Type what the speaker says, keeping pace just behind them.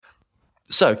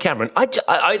So, Cameron,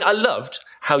 I loved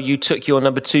how you took your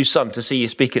number 2 son to see you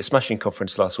speak at Smashing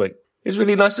Conference last week. It was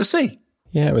really nice to see.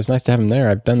 Yeah, it was nice to have him there.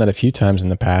 I've done that a few times in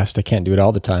the past. I can't do it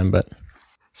all the time, but...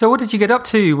 So what did you get up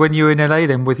to when you were in LA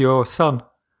then with your son?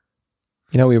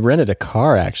 We rented a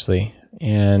car, actually,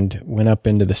 and went up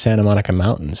into the Santa Monica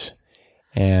Mountains.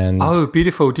 And oh,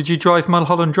 beautiful. Did you drive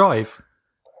Mulholland Drive?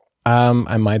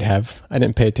 I might have. I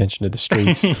didn't pay attention to the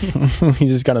streets. We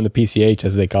just got on the PCH,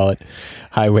 as they call it,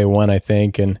 Highway 1, I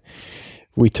think, and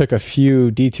we took a few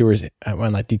detours,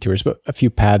 well, not detours, but a few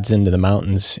paths into the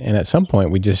mountains, and at some point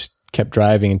we just kept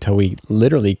driving until we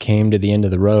literally came to the end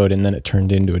of the road, and then it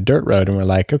turned into a dirt road, and we're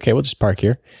like, okay, we'll just park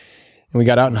here. And we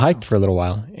got out and hiked for a little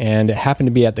while, and it happened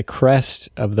to be at the crest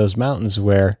of those mountains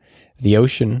where the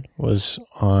ocean was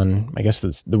on, I guess,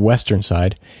 the western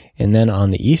side, and then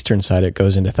on the eastern side, it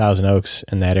goes into Thousand Oaks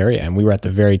in that area, and we were at the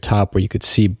very top where you could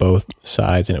see both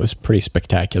sides, and it was pretty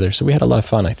spectacular, so we had a lot of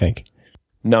fun, I think.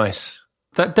 Nice.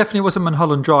 That definitely wasn't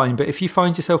Mulholland Drive, but if you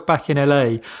find yourself back in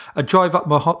LA, a drive up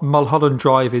Mulholland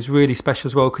Drive is really special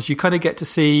as well, because you kind of get to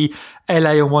see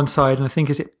LA on one side, and I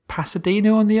think, is it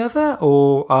Pasadena on the other,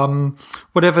 or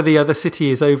whatever the other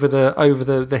city is over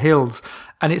the hills.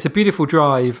 And it's a beautiful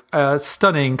drive,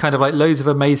 stunning, kind of like loads of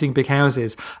amazing big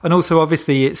houses. And also,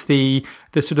 obviously, it's the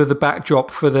sort of the backdrop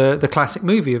for the classic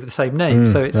movie of the same name.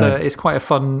 So it's quite a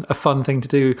fun thing to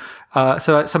do.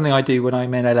 So that's something I do when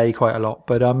I'm in LA quite a lot.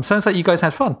 But sounds like you guys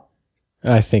had fun.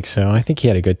 I think so. I think he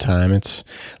had a good time. It's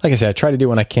like I said, I try to do it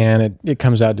when I can. It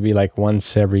comes out to be like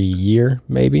once every year,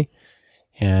 maybe.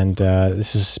 And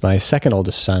this is my second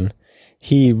oldest son.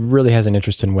 He really has an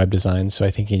interest in web design, so I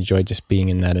think he enjoyed just being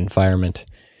in that environment.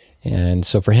 And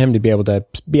so for him to be able to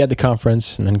be at the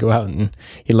conference and then go out, and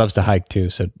he loves to hike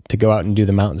too, so to go out and do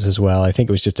the mountains as well, I think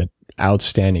it was just an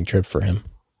outstanding trip for him.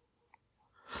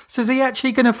 So is he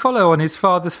actually going to follow on his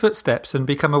father's footsteps and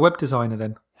become a web designer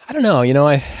then? I don't know.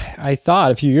 I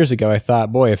thought a few years ago,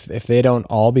 boy, if they don't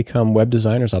all become web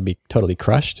designers, I'll be totally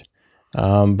crushed.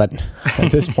 But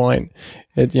at this point,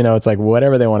 it's like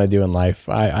whatever they want to do in life.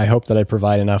 I hope that I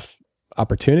provide enough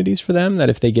opportunities for them that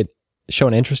if they get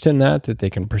shown interest in that they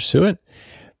can pursue it.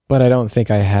 But I don't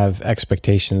think I have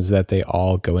expectations that they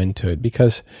all go into it,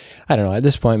 because I don't know, at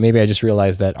this point, maybe I just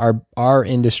realized that our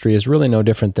industry is really no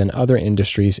different than other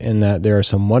industries in that there are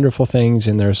some wonderful things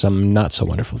and there are some not so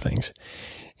wonderful things.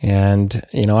 And,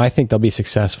 I think they'll be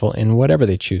successful in whatever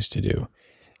they choose to do.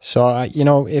 So,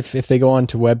 if they go on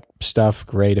to web stuff,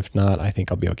 great. If not, I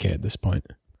think I'll be okay at this point.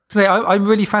 So I'm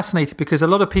really fascinated because a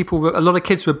lot of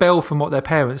kids rebel from what their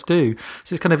parents do.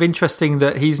 So it's kind of interesting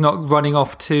that he's not running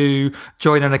off to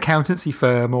join an accountancy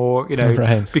firm or,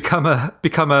 right, become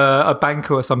a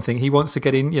banker or something. He wants to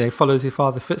get in, follows his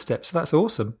father's footsteps. So that's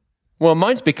awesome. Well,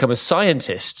 mine's become a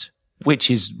scientist,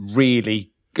 which is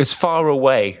really as far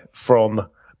away from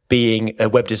being a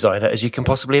web designer as you can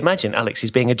possibly imagine. Alex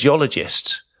is being a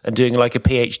geologist and doing like a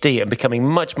PhD and becoming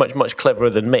much, much, much cleverer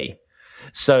than me.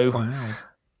 So wow.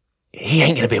 He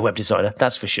ain't going to be a web designer,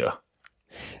 that's for sure.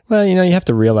 Well, you have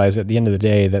to realize at the end of the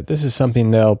day that this is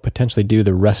something they'll potentially do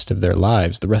the rest of their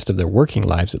lives, the rest of their working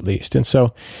lives at least. And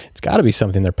so it's got to be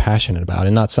something they're passionate about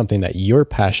and not something that you're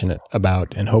passionate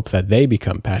about and hope that they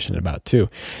become passionate about too.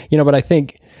 But I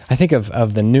think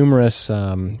of the numerous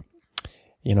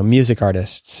music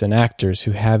artists and actors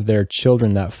who have their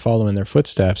children that follow in their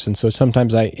footsteps. And so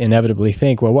sometimes I inevitably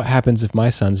think, well, what happens if my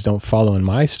sons don't follow in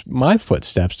my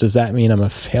footsteps? Does that mean I'm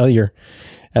a failure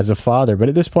as a father? But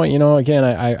at this point, again,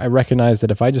 I recognize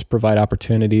that if I just provide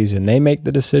opportunities and they make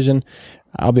the decision,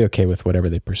 I'll be okay with whatever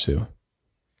they pursue.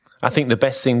 I think the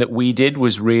best thing that we did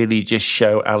was really just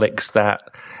show Alex that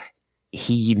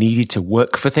he needed to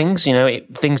work for things.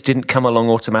 Things didn't come along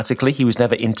automatically. He was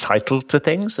never entitled to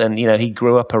things. And, he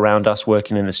grew up around us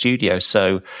working in the studio.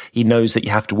 So he knows that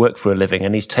you have to work for a living.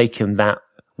 And he's taken that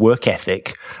work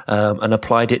ethic and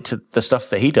applied it to the stuff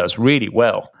that he does really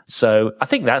well. So I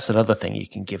think that's another thing you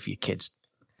can give your kids.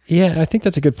 Yeah, I think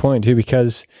that's a good point too,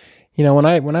 because when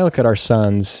I look at our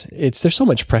sons, there's so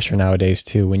much pressure nowadays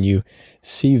too. When you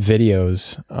see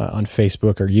videos on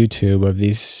Facebook or YouTube of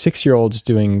these 6-year-olds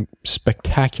doing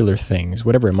spectacular things,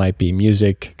 whatever it might be,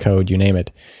 music, code, you name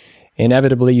it.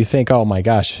 Inevitably, you think, oh my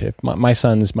gosh, if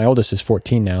my oldest is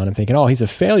 14 now, and I'm thinking, oh, he's a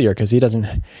failure because he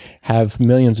doesn't have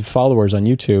millions of followers on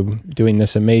YouTube doing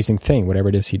this amazing thing, whatever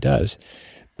it is he does.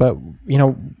 But,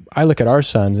 I look at our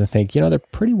sons and think, they're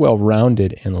pretty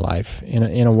well-rounded in life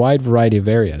in a wide variety of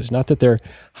areas. Not that they're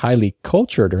highly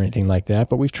cultured or anything like that,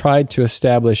 but we've tried to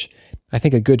establish, I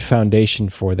think, a good foundation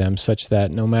for them such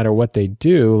that no matter what they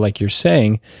do, like you're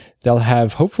saying, they'll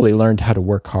have hopefully learned how to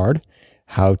work hard,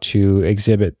 how to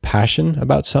exhibit passion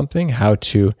about something, how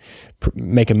to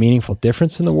make a meaningful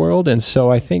difference in the world. And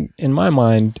so I think in my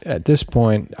mind at this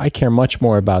point, I care much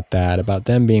more about that, about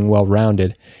them being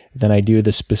well-rounded, than I do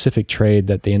the specific trade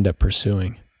that they end up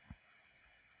pursuing.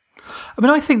 I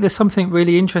mean, I think there's something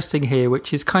really interesting here,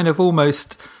 which is kind of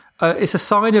almost, it's a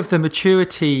sign of the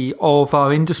maturity of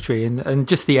our industry and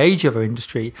just the age of our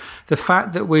industry. The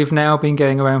fact that we've now been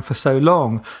going around for so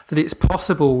long, that it's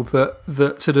possible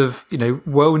that sort of,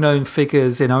 well-known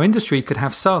figures in our industry could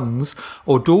have sons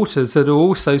or daughters that are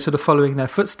also sort of following their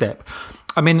footstep.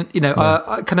 I mean,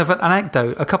 kind of an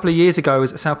anecdote. A couple of years ago, I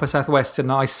was at South by Southwest,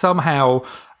 and I somehow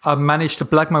managed to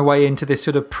blag my way into this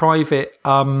sort of private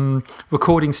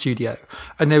recording studio,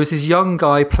 and there was this young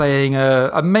guy playing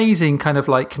amazing kind of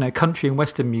like country and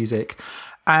western music.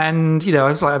 And I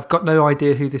was like, I've got no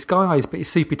idea who this guy is, but he's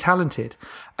super talented.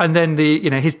 And then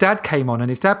his dad came on, and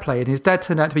his dad played, and his dad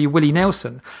turned out to be Willie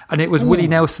Nelson, and it was Willie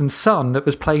Nelson's son that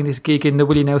was playing this gig in the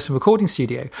Willie Nelson recording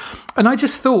studio. And I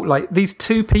just thought, like, these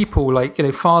two people, like,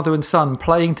 father and son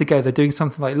playing together, doing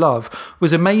something like Love,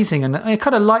 was amazing. And I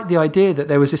kind of liked the idea that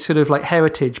there was this sort of like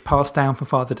heritage passed down from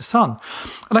father to son.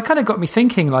 And it kind of got me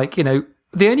thinking, like,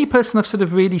 the only person I've sort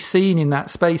of really seen in that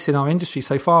space in our industry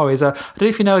so far is, I don't know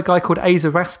if you know a guy called Asa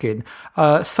Raskin,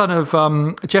 son of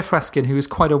Jeff Raskin, who is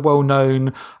quite a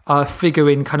well-known figure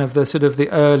in kind of the sort of the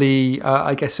early,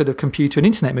 I guess, sort of computer and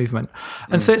internet movement.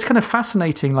 And so it's kind of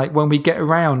fascinating, like when we get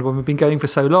around, when we've been going for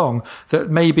so long, that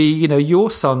maybe, your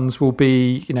sons will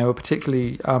be,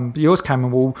 particularly yours,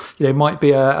 Cameron, will, might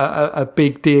be a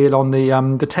big deal on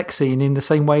the tech scene in the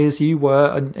same way as you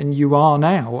were and you are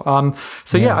now.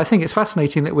 I think it's fascinating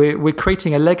that we're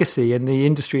creating a legacy, and the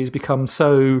industry has become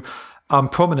so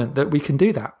prominent that we can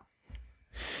do that.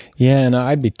 Yeah, and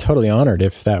I'd be totally honored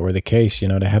if that were the case,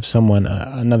 to have someone,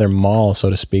 another Moll,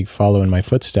 so to speak, follow in my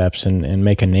footsteps and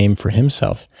make a name for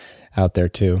himself out there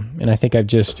too. And I think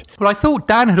Well, I thought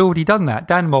Dan had already done that,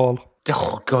 Dan Moll.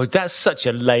 Oh, God, that's such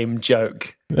a lame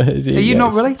joke. Are you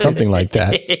not related? Something like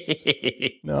that.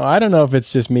 No, I don't know if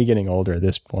it's just me getting older at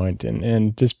this point and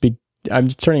I'm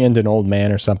just turning into an old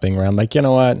man or something where I'm like, you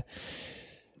know what?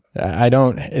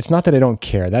 It's not that I don't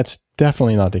care. That's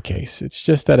definitely not the case. It's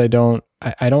just that I don't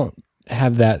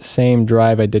have that same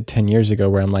drive I did 10 years ago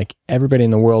where I'm like, everybody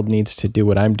in the world needs to do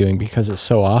what I'm doing because it's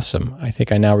so awesome. I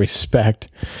think I now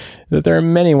respect that there are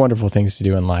many wonderful things to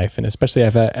do in life. And especially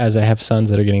as I have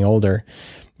sons that are getting older,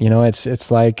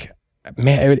 it's like,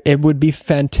 man, it would be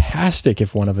fantastic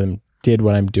if one of them did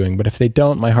what I'm doing. But if they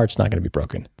don't, my heart's not going to be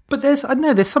broken. But I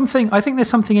think there's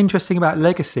something interesting about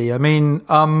legacy. I mean,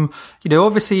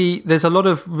 obviously there's a lot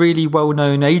of really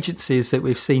well-known agencies that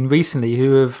we've seen recently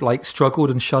who have like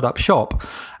struggled and shut up shop.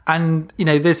 And,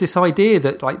 there's this idea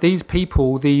that like these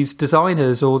people, these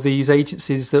designers or these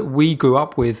agencies that we grew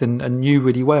up with and knew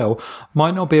really well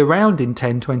might not be around in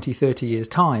 10, 20, 30 years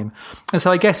time. And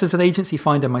so I guess as an agency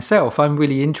finder myself, I'm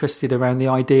really interested around the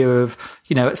idea of,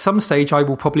 at some stage I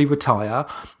will probably retire.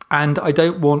 And I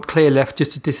don't want ClearLeft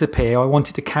just to disappear. I want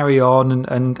it to carry on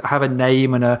and have a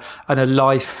name and a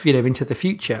life, into the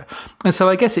future. And so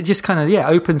I guess it just kind of,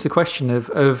 opens the question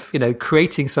of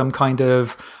creating some kind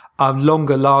of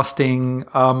longer lasting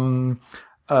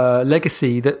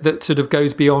legacy that sort of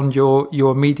goes beyond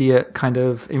your immediate kind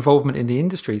of involvement in the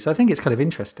industry. So I think it's kind of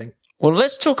interesting. Well,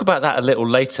 let's talk about that a little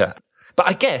later. But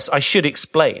I guess I should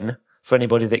explain for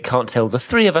anybody that can't tell the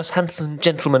three of us handsome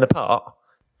gentlemen apart,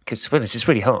 because it's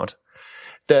really hard,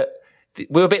 that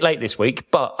we're a bit late this week,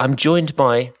 but I'm joined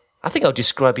by, I think I'll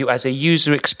describe you as a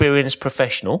user experience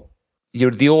professional.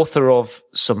 You're the author of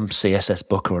some CSS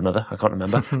book or another, I can't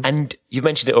remember. And you've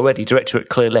mentioned it already, director at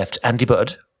ClearLeft, Andy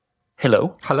Budd.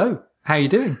 Hello. Hello. How are you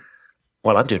doing?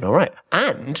 Well, I'm doing all right.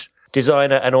 And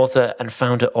designer and author and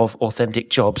founder of Authentic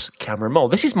Jobs, Cameron Moll.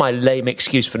 This is my lame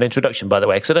excuse for an introduction, by the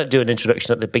way, because I don't do an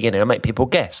introduction at the beginning. I make people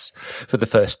guess for the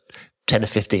first 10 or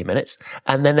 15 minutes,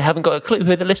 and then they haven't got a clue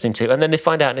who they're listening to, and then they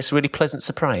find out, and it's a really pleasant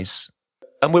surprise.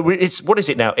 And what is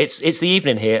it now? It's the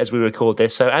evening here as we record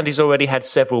this, so Andy's already had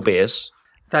several beers.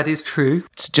 That is true.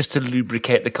 Just to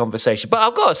lubricate the conversation. But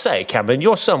I've got to say, Cameron,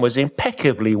 your son was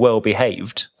impeccably well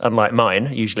behaved, unlike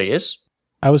mine usually is.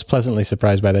 I was pleasantly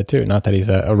surprised by that too. Not that he's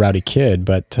a rowdy kid,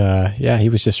 but he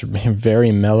was just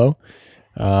very mellow.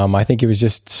 I think he was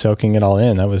just soaking it all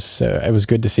in. It was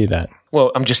good to see that.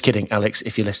 Well, I'm just kidding, Alex,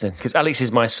 if you're listening, because Alex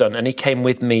is my son, and he came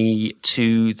with me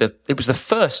to it was the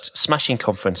first Smashing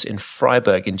conference in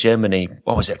Freiburg in Germany.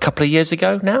 What was it, a couple of years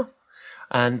ago now?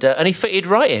 And he fitted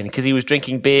right in because he was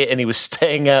drinking beer and he was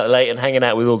staying out late and hanging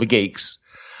out with all the geeks.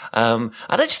 And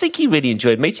I just think he really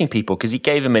enjoyed meeting people because he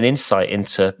gave him an insight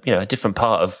into, a different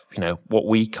part of, what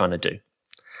we kind of do.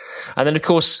 And then, of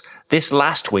course, this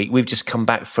last week, we've just come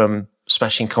back from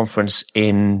Smashing Conference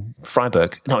in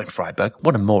Freiburg. Not in Freiburg.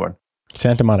 What a moron.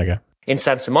 Santa Monica. In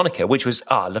Santa Monica, which was,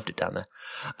 I loved it down there.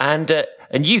 And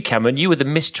you, Cameron, you were the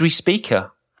mystery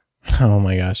speaker. Oh,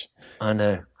 my gosh. I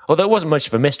know. Although it wasn't much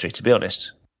of a mystery, to be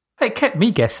honest. It kept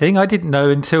me guessing. I didn't know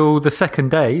until the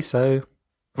second day, so...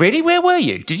 Really? Where were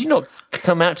you? Did you not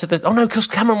come out to the... Oh, no, because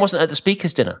Cameron wasn't at the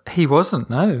speakers' dinner. He wasn't,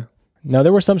 no. No,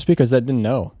 there were some speakers that didn't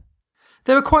know.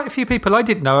 There were quite a few people I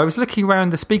didn't know. I was looking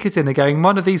around the speakers dinner going,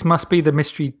 one of these must be the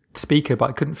mystery speaker, but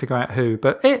I couldn't figure out who.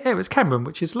 But it was Cameron,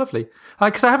 which is lovely.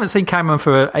 Because I haven't seen Cameron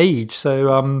for age.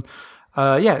 So,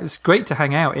 yeah, it's great to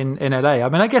hang out in LA. I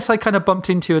mean, I guess I kind of bumped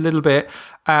into you a little bit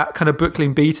at kind of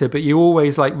Brooklyn Beta, but you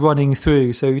always like running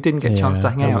through, so you didn't get a chance to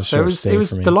hang out. So it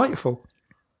was delightful.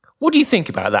 What do you think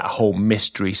about that whole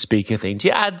mystery speaker thing? Do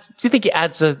you think it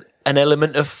adds an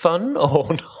element of fun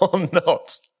or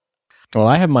not? Well,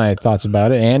 I have my thoughts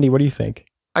about it. Andy, what do you think?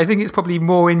 I think it's probably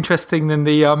more interesting than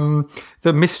the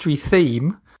mystery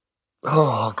theme.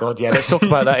 Oh, God, yeah. Let's talk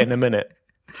about that in a minute.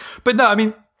 But no, I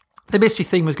mean, the mystery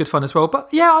theme was good fun as well. But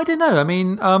yeah, I don't know. I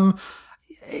mean,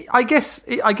 I guess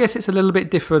it's a little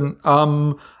bit different.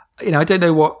 I don't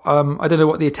know what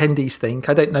the attendees think.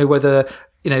 I don't know whether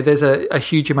there's a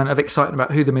huge amount of excitement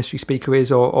about who the mystery speaker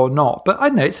is or not. But I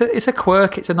don't know, it's a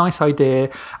quirk, it's a nice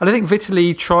idea. And I think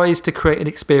Vitaly tries to create an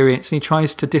experience and he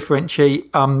tries to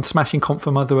differentiate Smashing Conf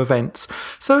from other events.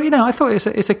 So, I thought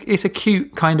it's a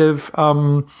cute kind of,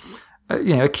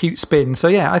 a cute spin. So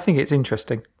yeah, I think it's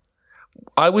interesting.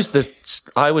 I was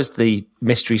the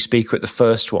mystery speaker at the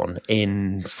first one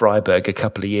in Freiburg a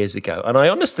couple of years ago, and I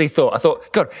honestly thought,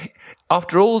 God,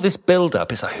 after all this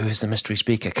build-up, it's like, who is the mystery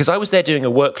speaker? Because I was there doing a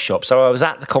workshop, so I was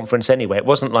at the conference anyway. It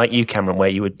wasn't like you, Cameron, where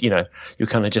you would, you're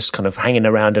kind of hanging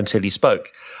around until you spoke.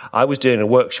 I was doing a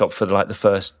workshop for the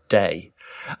first day,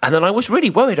 and then I was really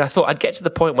worried. I thought I'd get to the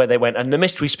point where they went, and the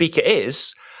mystery speaker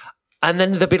is. And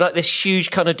then there'd be like this huge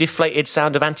kind of deflated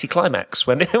sound of anticlimax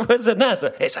when it was announced.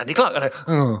 It's Andy Clark.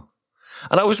 And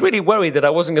I was really worried that I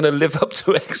wasn't going to live up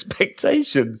to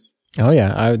expectations. Oh,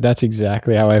 yeah. That's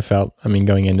exactly how I felt. I mean,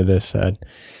 going into this,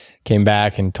 came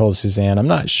back and told Suzanne, I'm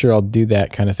not sure I'll do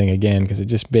that kind of thing again because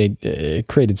it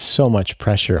created so much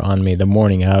pressure on me the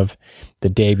morning of, the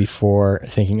day before,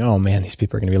 thinking, oh, man, these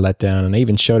people are going to be let down. And I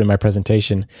even showed in my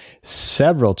presentation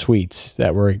several tweets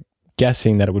that were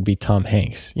guessing that it would be Tom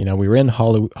Hanks. We were in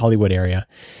Hollywood area.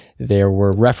 There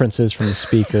were references from the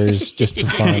speakers just for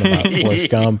fun about Forrest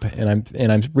Gump,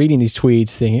 and I'm reading these tweets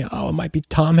thinking, oh, it might be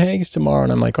Tom Hanks tomorrow,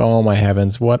 and I'm like, oh my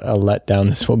heavens, what a letdown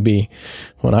this will be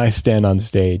when I stand on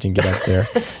stage and get up there.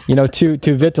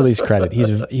 To Vitaly's credit,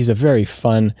 he's a very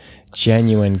fun,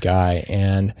 genuine guy,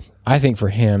 and I think for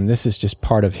him, this is just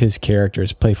part of his character,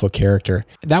 his playful character.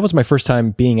 That was my first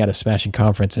time being at a Smashing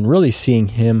Conference and really seeing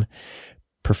him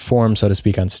perform, so to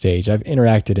speak, on stage. I've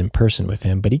interacted in person with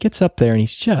him, but he gets up there and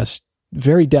he's just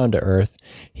very down to earth.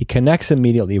 He connects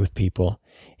immediately with people.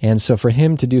 And so for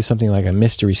him to do something like a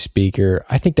mystery speaker,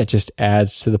 I think that just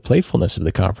adds to the playfulness of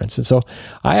the conference. And so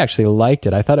I actually liked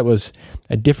it. I thought it was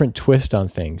a different twist on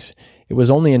things. It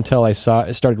was only until I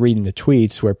started reading the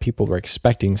tweets where people were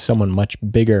expecting someone much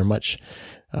bigger, much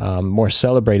more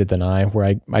celebrated than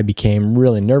where I became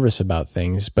really nervous about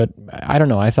things. But I don't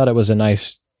know. I thought it was a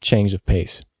nice change of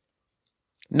pace.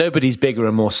 Nobody's bigger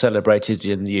and more celebrated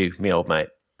than you, me old mate.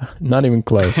 Not even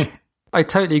close. I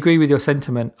totally agree with your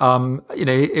sentiment.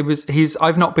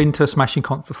 I've not been to a Smashing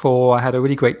Conf before. I had a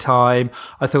really great time.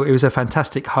 I thought he was a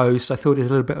fantastic host. I thought it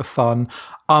was a little bit of fun.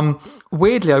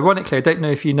 Weirdly, ironically, I don't know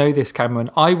if you know this, Cameron,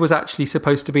 I was actually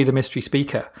supposed to be the mystery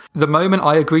speaker. The moment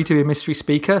I agreed to be a mystery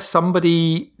speaker,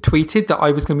 somebody tweeted that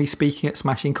I was going to be speaking at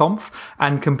Smashing Conf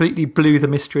and completely blew the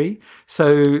mystery.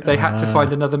 So they had to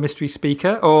find another mystery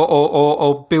speaker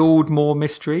or build more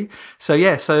mystery. So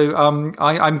yeah,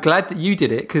 I'm glad that you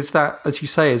did it because that, as you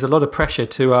say, is a lot of pressure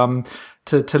to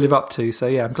live up to. So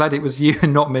yeah, I'm glad it was you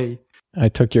and not me. I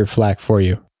took your flack for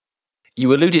you.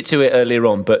 You alluded to it earlier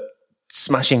on, but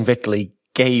Smashing Vitaly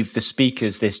gave the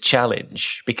speakers this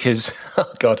challenge because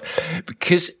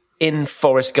in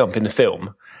Forrest Gump in the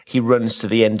film, he runs to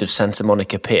the end of Santa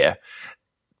Monica Pier.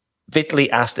 Vitaly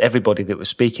asked everybody that was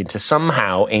speaking to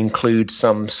somehow include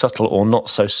some subtle or not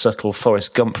so subtle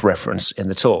Forrest Gump reference in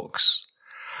the talks.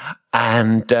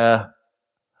 And,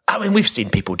 we've seen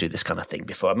people do this kind of thing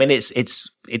before. I mean,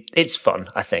 it's fun,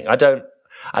 I think. I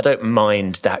don't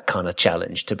mind that kind of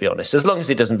challenge, to be honest, as long as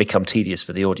it doesn't become tedious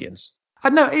for the audience. I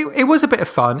know it was a bit of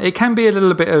fun. It can be a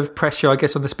little bit of pressure, I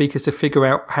guess, on the speakers to figure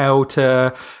out how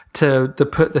to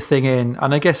put the thing in.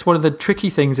 And I guess one of the tricky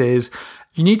things is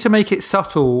you need to make it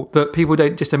subtle that people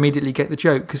don't just immediately get the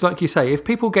joke. Because like you say, if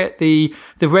people get the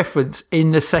reference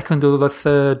in the second or the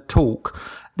third talk,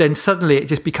 then suddenly it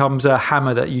just becomes a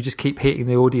hammer that you just keep hitting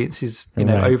the audiences,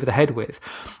 over the head with.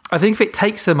 I think if it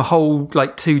takes them a whole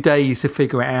 2 days to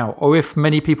figure it out, or if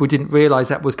many people didn't realize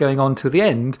that was going on till the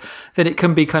end, then it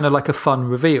can be kind of like a fun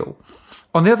reveal.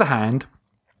 On the other hand,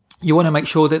 you want to make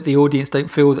sure that the audience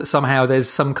don't feel that somehow there's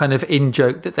some kind of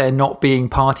in-joke that they're not being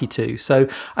party to. So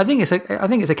I think it's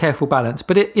a careful balance,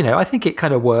 but I think it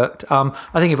kind of worked. I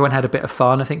think everyone had a bit of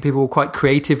fun. I think people were quite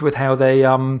creative with how they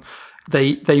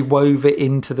wove it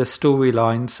into the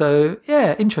storyline. So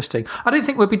yeah, interesting. I don't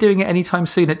think we'll be doing it anytime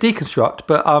soon at Deconstruct,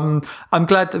 but I'm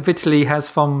glad that Vitaly has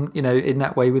fun, in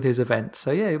that way with his event.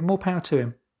 So yeah, more power to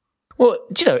him. Well,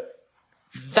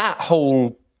 that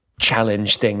whole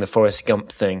challenge thing, the Forrest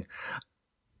Gump thing,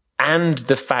 and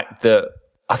the fact that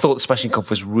I thought the Smashing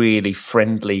Conf was really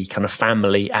friendly, kind of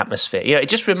family atmosphere. It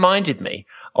just reminded me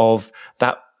of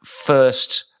that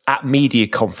first App Media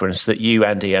conference that you,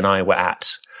 Andy, and I were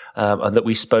at, and that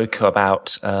we spoke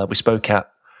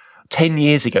at 10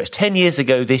 years ago. It's 10 years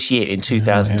ago this year in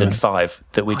 2005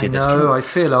 that we did this. I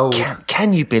feel old.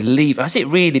 Can you believe? Has it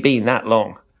really been that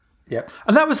long? Yeah.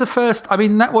 And that was the first,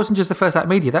 that wasn't just the first App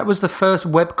Media, that was the first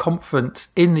web conference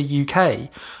in the UK.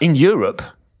 In Europe?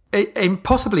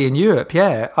 Possibly in Europe,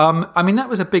 yeah. That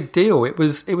was a big deal. It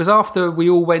was after we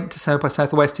all went to South by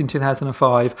Southwest in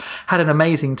 2005, had an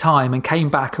amazing time and came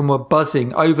back and were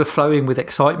buzzing, overflowing with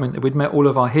excitement that we'd met all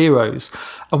of our heroes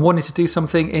and wanted to do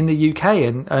something in the UK.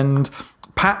 And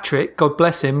Patrick, God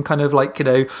bless him, kind of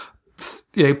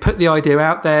put the idea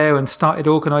out there and started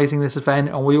organising this event,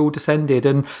 and we all descended.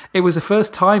 And it was the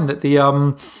first time that the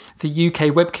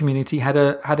UK web community had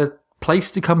a place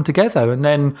to come together. And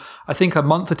then I think a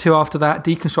month or two after that,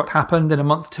 Deconstruct happened, and a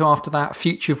month or two after that,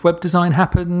 Future of Web Design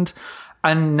happened.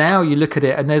 And now you look at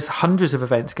it and there's hundreds of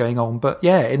events going on. But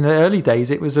yeah, in the early days,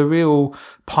 it was a real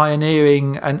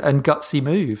pioneering and gutsy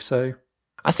move. So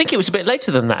I think it was a bit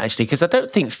later than that, actually, because I don't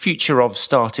think Future of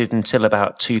started until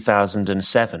about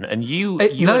 2007. And you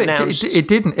announced... It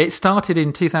didn't. It started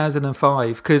in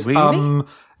 2005 because... Really?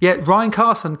 Ryan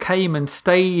Carson came and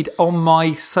stayed on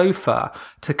my sofa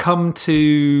to come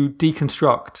to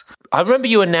Deconstruct. I remember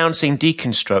you announcing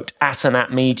Deconstruct at an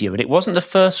App Media, and it wasn't the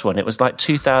first one. It was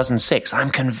 2006. I'm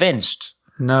convinced.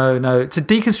 No. So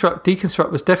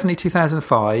Deconstruct was definitely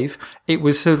 2005. It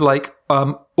was sort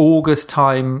of August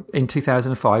time in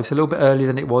 2005, so a little bit earlier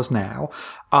than it was now.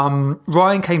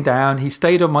 Ryan came down. He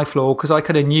stayed on my floor because I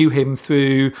kind of knew him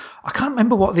through, I can't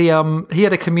remember what he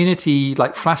had a community,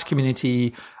 Flash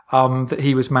community, that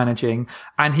he was managing,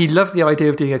 and he loved the idea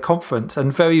of doing a conference.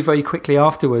 And very, very quickly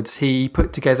afterwards, he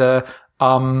put together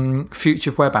Future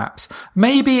of Web Apps.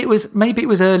 Maybe it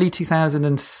was early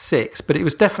 2006, but it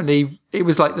was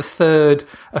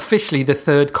officially the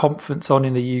third conference on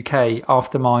in the UK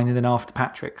after mine and then after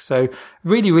Patrick. So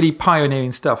really, really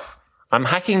pioneering stuff. I'm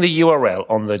hacking the URL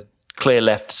on the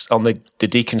ClearLeft's on the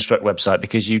Deconstruct website,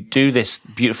 because you do this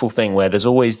beautiful thing where there's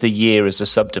always the year as a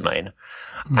subdomain.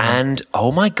 Mm. And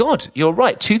oh my God, you're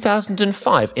right.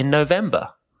 2005 in November.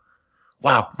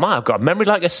 Wow. I've got a memory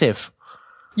like a sieve.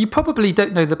 You probably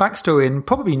don't know the backstory, and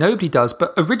probably nobody does,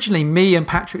 but originally me and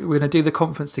Patrick were going to do the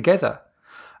conference together.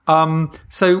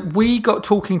 So we got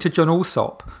talking to John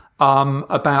Alsop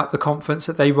about the conference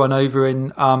that they run over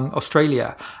in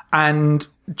Australia. And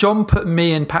John put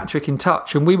me and Patrick in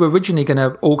touch, and we were originally going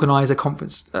to organise a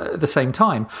conference at the same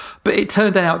time. But it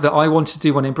turned out that I wanted to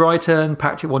do one in Brighton,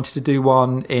 Patrick wanted to do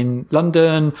one in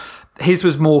London. His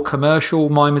was more commercial,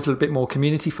 mine was a little bit more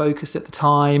community focused at the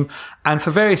time. And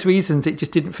for various reasons, it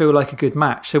just didn't feel like a good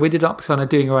match. So we ended up kind of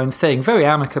doing our own thing, very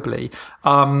amicably.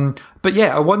 But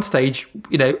yeah, at one stage,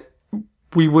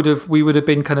 we would have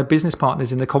been kind of business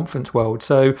partners in the conference world.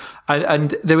 So,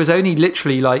 and there was only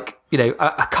literally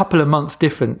a couple of months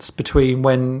difference between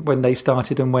when they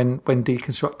started and when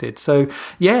Deconstructed. So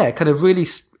yeah, kind of really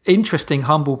interesting,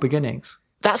 humble beginnings.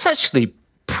 That's actually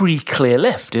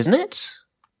pre-ClearLeft, isn't it?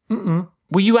 Mm-mm.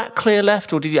 Were you at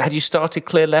ClearLeft, or had you started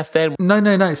ClearLeft then?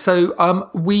 No. So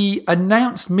we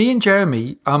announced, me and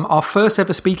Jeremy, our first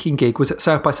ever speaking gig was at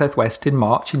South by Southwest in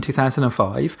March in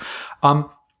 2005.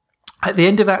 At the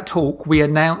end of that talk, we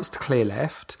announced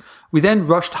ClearLeft. We then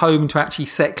rushed home to actually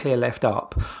set ClearLeft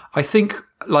up. I think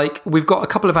we've got a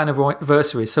couple of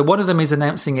anniversaries. So one of them is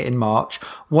announcing it in March.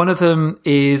 One of them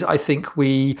is, I think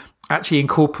we actually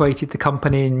incorporated the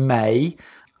company in May.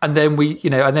 And then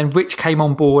and then Rich came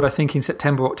on board, I think in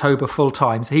September, October, full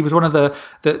time. So he was one of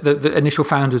the initial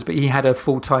founders, but he had a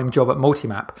full-time job at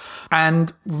Multimap.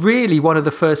 And really one of the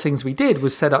first things we did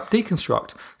was set up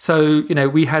Deconstruct. So,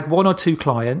 we had 1 or 2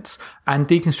 clients, and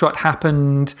Deconstruct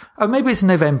happened, maybe it's in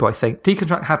November, I think.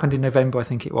 Deconstruct happened in November, I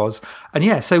think it was. And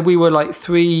yeah, so we were like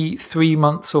 3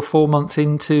 months or 4 months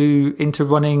into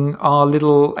running our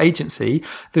little agency.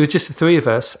 There was just the 3 of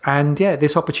us. And yeah,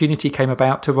 this opportunity came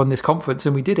about to run this conference,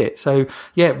 and we did it. So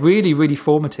yeah, really, really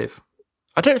formative.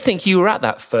 I don't think you were at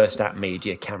that first App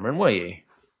Media, Cameron, were you?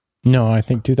 No, I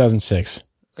think 2006.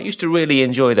 I used to really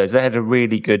enjoy those. They had a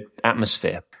really good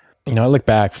atmosphere. I look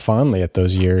back fondly at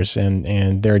those years,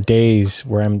 and there are days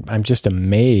where I'm just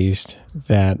amazed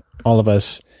that all of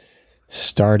us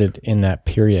started in that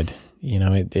period.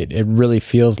 It really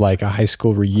feels like a high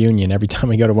school reunion every time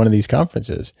we go to one of these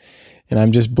conferences. And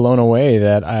I'm just blown away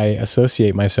that I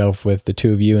associate myself with the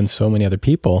 2 of you and so many other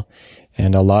people.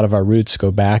 And a lot of our roots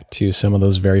go back to some of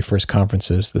those very first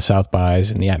conferences, the South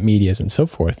Bys and the App Medias and so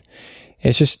forth.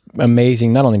 It's just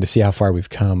amazing not only to see how far we've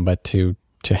come, but to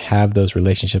have those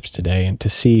relationships today and to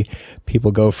see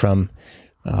people go from,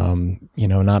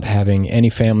 not having any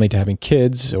family to having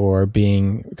kids or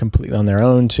being completely on their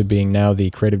own to being now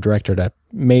the creative director at a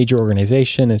major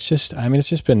organization. It's just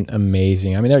been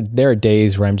amazing. There are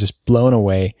days where I'm just blown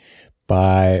away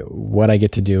by what I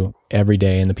get to do every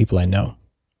day and the people I know.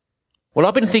 Well,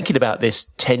 I've been thinking about this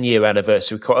 10-year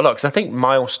anniversary quite a lot because I think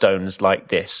milestones like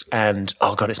this, and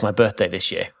oh God, it's my birthday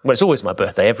this year. Well, it's always my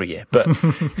birthday every year, but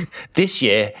this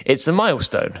year it's a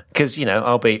milestone because,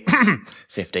 I'll be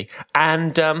 50.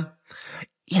 And,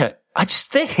 I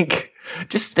just think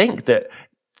that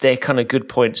they're kind of good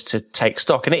points to take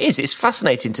stock. And it's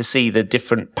fascinating to see the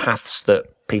different paths that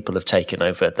people have taken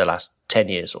over the last 10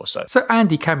 years or so. So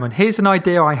Andy, Cameron, here's an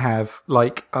idea I have,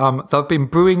 that I've been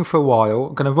brewing for a while.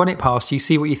 I'm going to run it past you,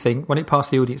 see what you think, run it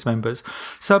past the audience members.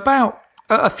 So about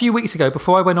a few weeks ago,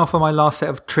 before I went off on my last set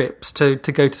of trips to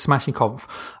go to Smashing Conf,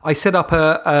 I set up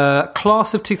a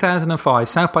class of 2005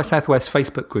 South by Southwest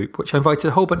Facebook group, which I invited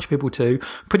a whole bunch of people to.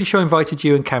 Pretty sure I invited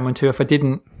you and Cameron to. If I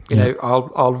didn't,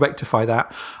 I'll rectify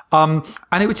that. And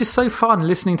it was just so fun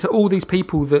listening to all these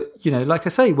people that, like I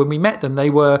say, when we met them, they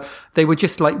were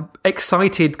just like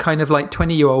excited, kind of like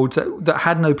 20-year-olds that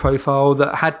had no profile,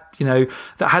 that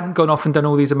hadn't gone off and done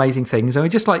all these amazing things. And we're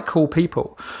just like cool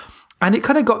people. And it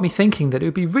kind of got me thinking that it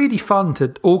would be really fun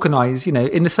to organise,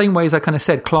 in the same way as I kind of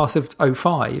said, class of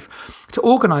 05, to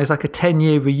organise like a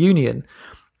 10-year reunion.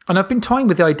 And I've been toying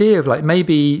with the idea of like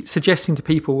maybe suggesting to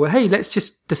people, well, hey, let's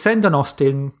just descend on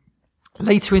Austin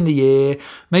later in the year,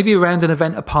 maybe around an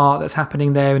event apart that's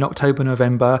happening there in October,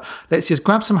 November. Let's just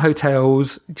grab some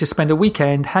hotels, just spend a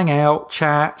weekend, hang out,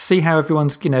 chat, see how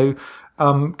everyone's,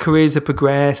 careers have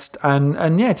progressed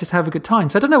and yeah, just have a good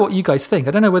time. So I don't know what you guys think.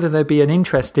 I don't know whether there'd be an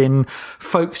interest in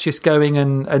folks just going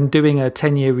and doing a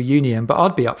 10-year reunion, but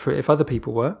I'd be up for it if other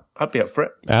people were. I'd be up for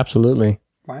it. Absolutely.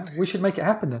 Wow. We should make it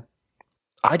happen then.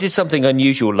 I did something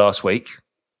unusual last week,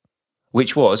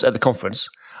 which was at the conference,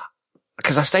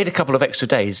 because I stayed a couple of extra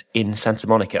days in Santa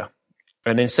Monica.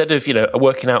 And instead of,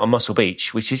 working out on Muscle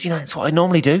Beach, which is, it's what I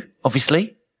normally do,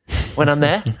 obviously, when I'm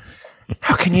there,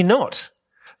 how can you not?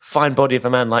 Fine body of a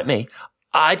man like me.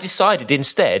 I decided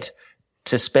instead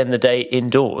to spend the day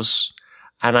indoors,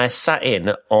 and I sat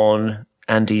in on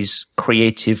Andy's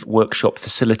creative workshop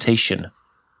facilitation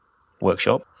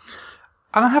workshop.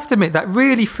 And I have to admit, that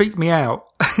really freaked me out.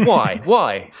 Why?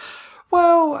 Why?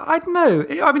 Well, I don't know.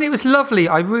 It was lovely.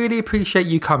 I really appreciate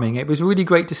you coming. It was really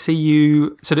great to see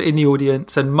you sort of in the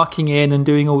audience and mucking in and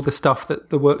doing all the stuff that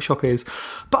the workshop is.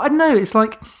 But I don't know, it's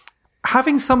like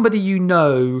having somebody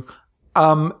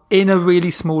in a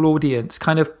really small audience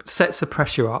kind of sets the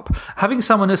pressure up. Having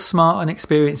someone as smart and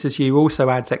experienced as you also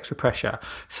adds extra pressure.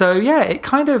 So yeah, it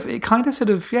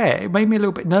made me a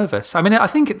little bit nervous. I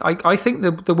think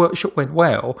the workshop went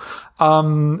well.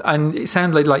 And it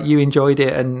sounded like you enjoyed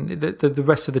it and the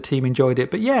rest of the team enjoyed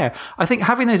it. But yeah, I think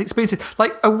having those experiences,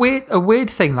 like a weird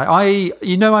thing, like I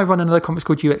run another conference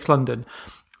called UX London.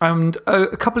 And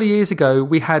a couple of years ago,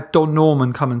 we had Don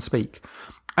Norman come and speak.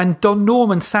 And Don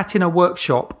Norman sat in a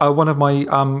workshop, one of my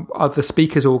other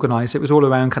speakers organised. It was all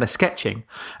around kind of sketching.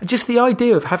 And just the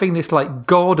idea of having this like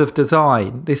god of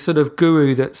design, this sort of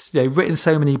guru that's written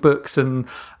so many books and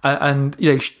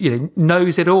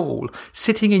knows it all,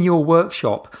 sitting in your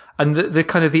workshop, and the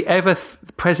kind of the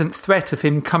ever-present threat of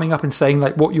him coming up and saying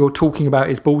like what you're talking about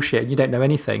is bullshit and you don't know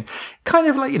anything. Kind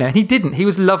of like, and he didn't. He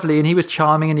was lovely and he was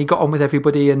charming and he got on with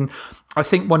everybody. And I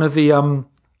think one of the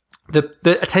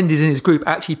the attendees in his group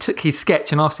actually took his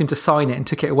sketch and asked him to sign it and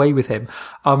took it away with him,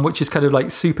 which is kind of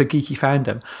like super geeky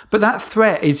fandom. But that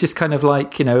threat is just kind of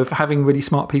like, of having really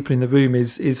smart people in the room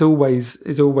is always,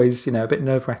 a bit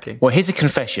nerve-wracking. Well, here's a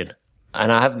confession,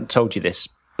 and I haven't told you this,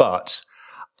 but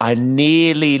I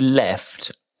nearly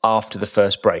left after the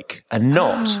first break, and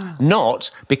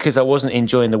not because I wasn't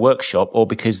enjoying the workshop or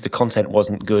because the content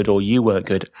wasn't good or you weren't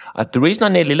good. The reason I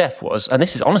nearly left was, and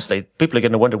this is honestly, people are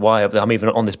going to wonder why I'm even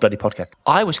on this bloody podcast.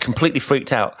 I was completely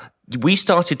freaked out. We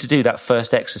started to do that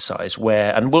first exercise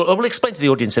where, and we'll explain to the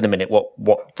audience in a minute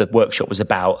what the workshop was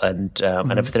about and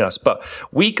everything else. But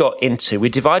we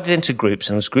divided into groups,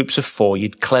 and it was groups of 4.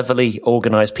 You'd cleverly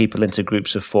organize people into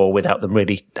groups of 4 without them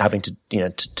really having to,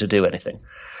 to do anything.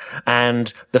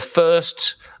 And the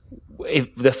first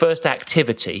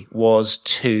activity was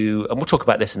to, and we'll talk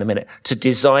about this in a minute, to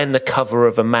design the cover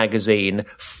of a magazine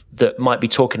that might be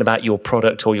talking about your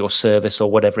product or your service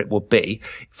or whatever it will be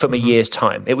from a year's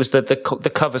time. It was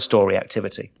the cover story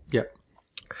activity. Yeah.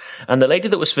 And the lady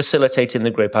that was facilitating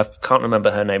the group, I can't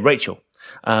remember her name, Rachel,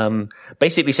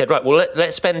 basically said, right, well,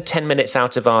 let's spend 10 minutes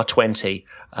out of our 20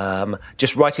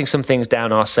 just writing some things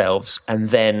down ourselves, and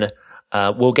then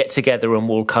we'll get together and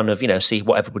we'll kind of, see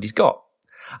what everybody's got.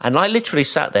 And I literally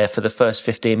sat there for the first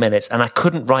 15 minutes and I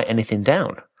couldn't write anything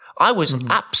down. I was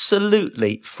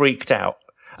absolutely freaked out.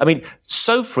 I mean,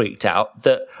 so freaked out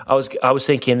that I was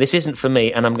thinking, this isn't for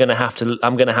me, and I'm going to have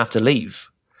to leave.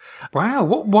 Wow.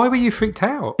 Why were you freaked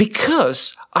out?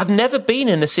 Because I've never been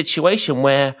in a situation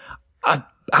where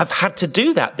I've had to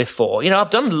do that before. I've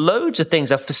done loads of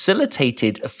things. I've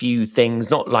facilitated a few things,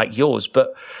 not like yours,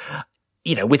 but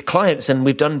with clients, and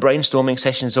we've done brainstorming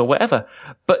sessions or whatever,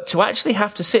 but to actually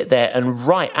have to sit there and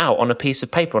write out on a piece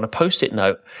of paper, on a Post-it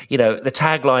note, the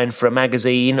tagline for a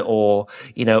magazine or,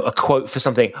 a quote for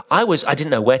something, I didn't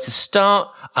know where to start.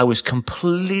 I was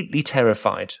completely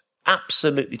terrified,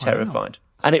 absolutely terrified.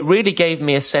 Wow. And it really gave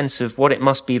me a sense of what it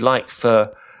must be like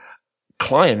for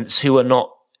clients who are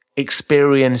not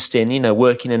experienced in,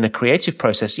 working in a creative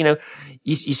process.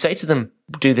 You say to them,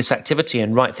 do this activity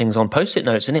and write things on Post-it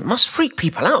notes, and it must freak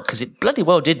people out because it bloody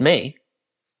well did me.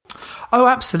 Oh,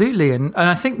 absolutely. And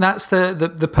I think that's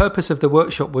the purpose of the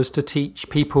workshop, was to teach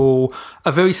people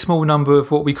a very small number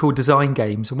of what we call design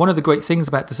games. And one of the great things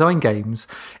about design games,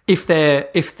 if they're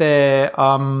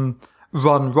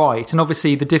run right, and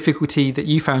obviously the difficulty that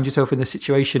you found yourself in the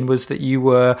situation was that you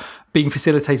were being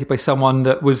facilitated by someone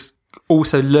that was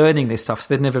also learning this stuff,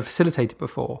 so they'd never facilitated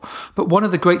before. But one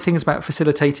of the great things about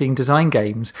facilitating design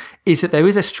games is that there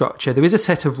is a structure, there is a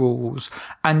set of rules,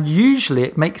 and usually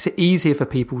it makes it easier for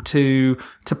people to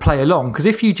play along. Because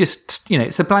if you just,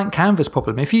 it's a blank canvas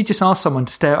problem. If you just ask someone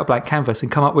to stare at a blank canvas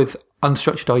and come up with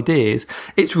unstructured ideas,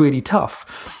 it's really tough.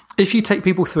 If you take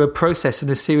people through a process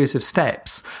and a series of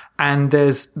steps, and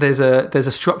there's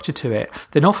a structure to it,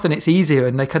 then often it's easier,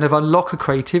 and they kind of unlock a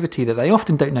creativity that they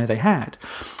often don't know they had.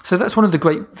 So that's one of the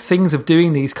great things of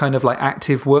doing these kind of like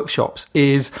active workshops,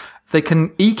 is they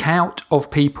can eke out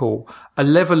of people a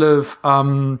level of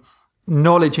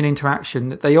knowledge and interaction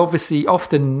that they obviously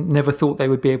often never thought they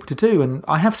would be able to do. And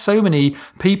I have so many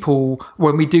people,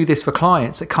 when we do this for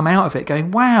clients, that come out of it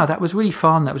going, wow, that was really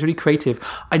fun, that was really creative.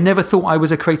 I never thought I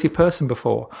was a creative person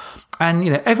before. And,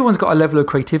 everyone's got a level of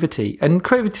creativity, and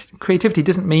creativity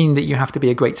doesn't mean that you have to be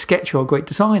a great sketcher or a great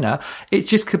designer. It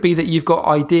just could be that you've got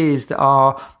ideas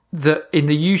that in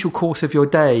the usual course of your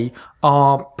day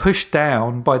are pushed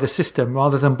down by the system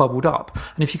rather than bubbled up.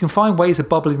 And if you can find ways of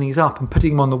bubbling these up and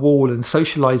putting them on the wall and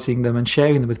socializing them and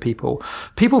sharing them with people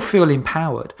feel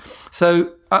empowered.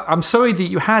 So I'm sorry that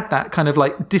you had that kind of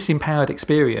like disempowered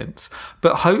experience,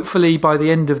 but hopefully by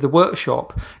the end of the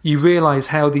workshop, you realize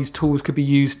how these tools could be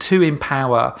used to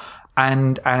empower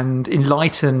and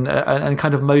enlighten and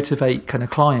kind of motivate kind of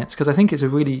clients, because I think it's a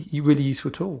really, really useful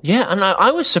tool. Yeah, and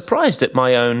I was surprised at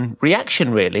my own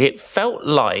reaction, really. It felt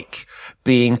like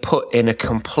being put in a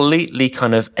completely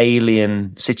kind of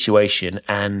alien situation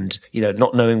and,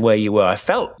 not knowing where you were. I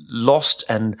felt lost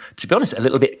and, to be honest, a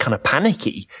little bit kind of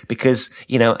panicky because,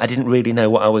 I didn't really know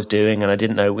what I was doing and I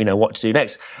didn't know, what to do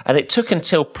next. And it took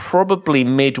until probably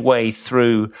midway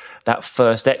through that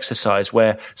first exercise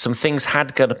where some things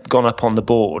had gone up on the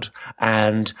board,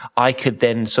 and I could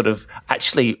then sort of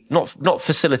actually not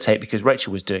facilitate because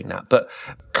Rachel was doing that, but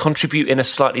contribute in a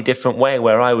slightly different way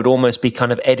where I would almost be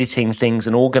kind of editing things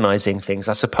and organizing things,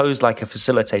 I suppose, like a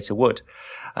facilitator would.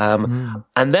 And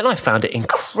then I found it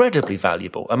incredibly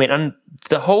valuable. I mean, and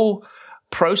the whole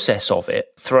process of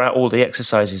it throughout all the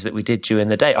exercises that we did during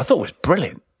the day, I thought was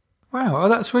brilliant. Wow, well,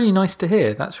 that's really nice to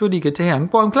hear. That's really good to hear.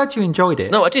 Well, I'm glad you enjoyed it.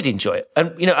 No, I did enjoy it.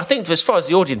 And, I think as far as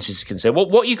the audience is concerned,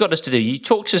 what you got us to do, you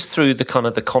talked us through the kind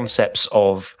of the concepts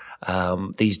of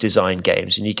these design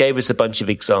games, and you gave us a bunch of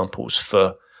examples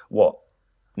for,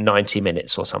 90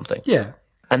 minutes or something. Yeah.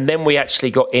 And then we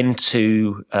actually got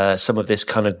into some of this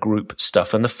kind of group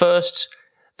stuff. And the first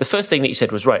thing that you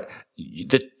said was, right,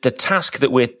 the task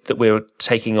that we're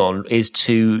taking on is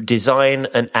to design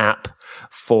an app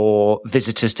for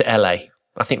visitors to LA.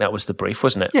 I think that was the brief,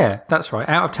 wasn't it? Yeah, that's right.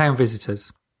 Out of town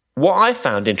visitors. What I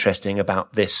found interesting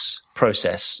about this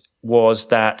process was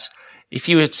that if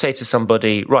you would say to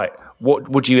somebody, right, what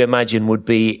would you imagine would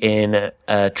be in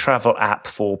a travel app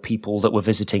for people that were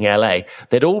visiting LA?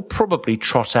 They'd all probably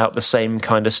trot out the same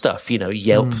kind of stuff,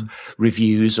 Yelp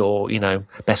reviews or,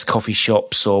 best coffee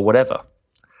shops or whatever.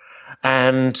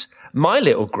 And my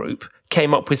little group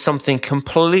came up with something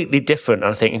completely different,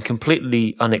 I think, and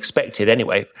completely unexpected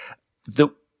anyway,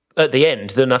 at the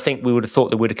end than I think we would have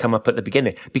thought they would have come up at the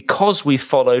beginning, because we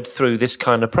followed through this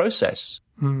kind of process.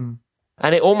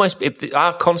 And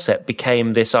our concept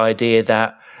became this idea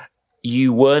that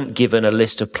you weren't given a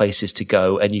list of places to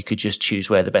go and you could just choose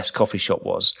where the best coffee shop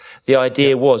was. The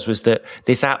idea was that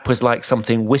this app was like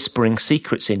something whispering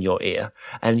secrets in your ear,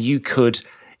 and you could,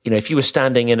 if you were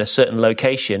standing in a certain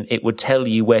location, it would tell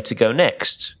you where to go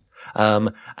next.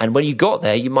 And when you got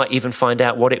there, you might even find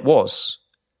out what it was.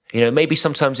 Maybe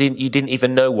sometimes you didn't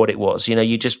even know what it was.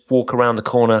 You just walk around the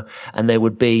corner and there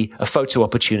would be a photo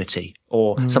opportunity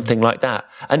or something like that.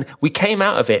 And we came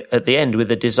out of it at the end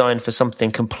with a design for something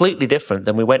completely different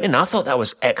than we went in. I thought that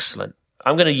was excellent.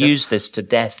 I'm going to use this to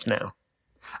death now.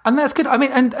 And that's good. I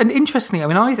mean, and interestingly,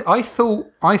 I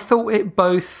thought it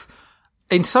both,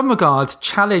 in some regards,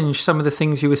 challenged some of the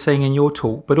things you were saying in your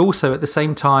talk, but also at the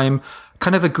same time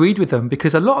kind of agreed with them,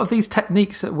 because a lot of these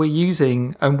techniques that we're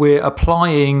using and we're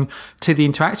applying to the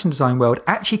interaction design world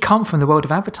actually come from the world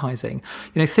of advertising.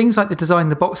 Things like the design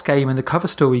the box game and the cover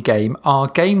story game are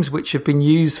games which have been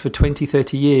used for 20,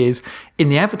 30 years in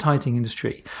the advertising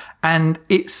industry. And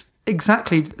it's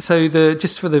exactly, so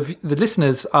just for the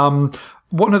listeners,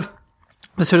 one of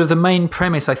the sort of the main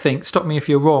premise, I think, stop me if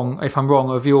I'm wrong,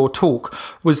 of your talk,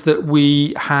 was that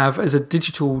we have, as a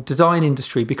digital design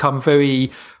industry, become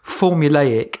very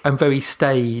formulaic and very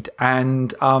staid,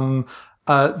 and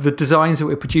the designs that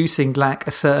we're producing lack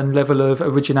a certain level of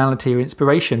originality or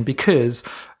inspiration, because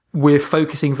we're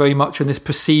focusing very much on this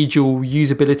procedural,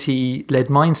 usability-led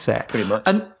mindset. Pretty much.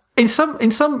 And in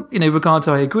some regards,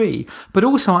 I agree. But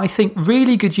also, I think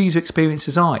really good user experience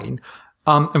design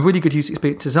and really good user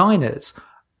experience designers,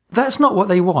 that's not what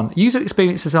they want. User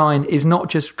experience design is not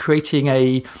just creating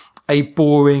a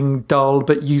boring, dull,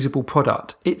 but usable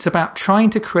product. It's about trying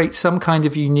to create some kind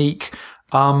of unique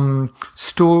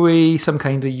story, some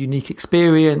kind of unique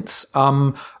experience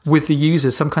with the user,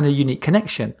 some kind of unique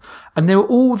connection. And there are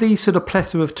all these sort of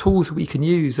plethora of tools that we can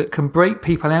use that can break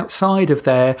people outside of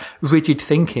their rigid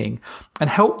thinking and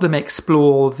help them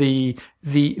explore the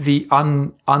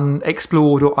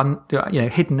unexplored or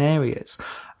hidden areas.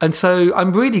 And so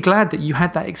I'm really glad that you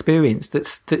had that experience,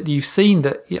 that you've seen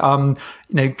that,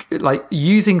 like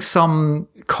using some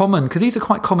common, because these are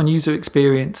quite common user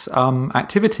experience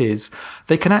activities,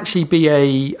 they can actually be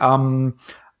a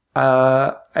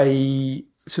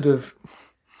sort of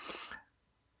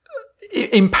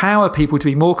empower people to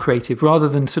be more creative rather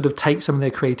than sort of take some of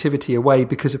their creativity away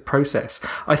because of process.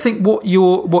 I think what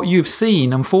you've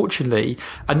seen, unfortunately,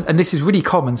 and this is really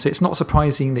common, so it's not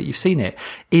surprising that you've seen it,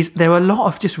 is there are a lot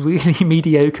of just really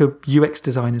mediocre UX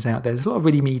designers out there. There's a lot of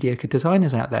really mediocre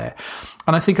designers out there.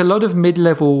 And I think a lot of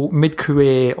mid-level,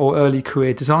 mid-career or early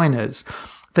career designers,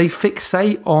 they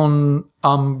fixate on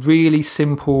really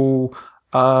simple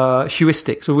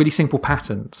heuristics or really simple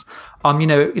patterns.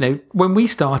 When we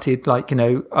started,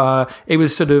 it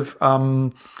was sort of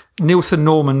Nielsen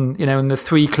Norman, and the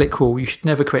 3-click rule. You should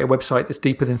never create a website that's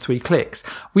deeper than 3 clicks.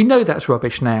 We know that's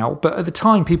rubbish now, but at the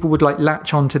time, people would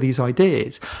latch onto these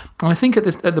ideas. And I think at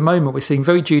the moment, we're seeing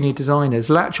very junior designers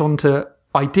latch onto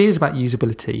ideas about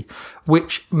usability,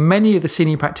 which many of the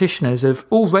senior practitioners have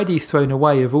already thrown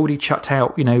away, have already chucked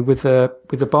out, with the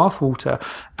bathwater,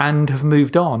 and have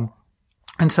moved on.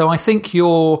 And so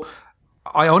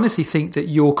I honestly think that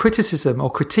your criticism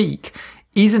or critique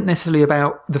isn't necessarily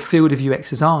about the field of UX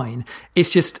design.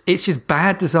 It's just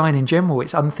bad design in general.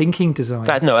 It's unthinking design.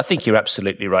 No, I think you're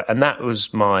absolutely right. And that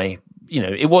was my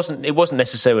it wasn't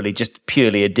necessarily just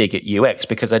purely a dig at UX,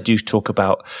 because I do talk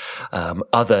about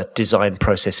other design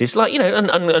processes like,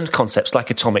 and concepts like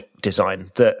atomic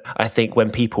design, that I think when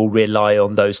people rely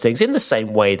on those things in the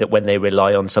same way that when they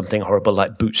rely on something horrible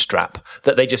like Bootstrap,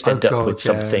 that they just end up with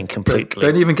something completely.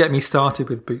 Don't even get me started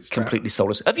with Bootstrap. Completely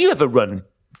soulless. Have you ever run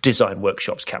design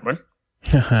workshops, Cameron?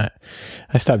 I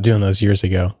stopped doing those years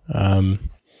ago.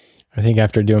 I think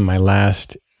after doing my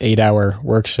last 8-hour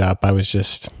workshop,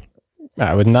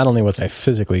 not only was I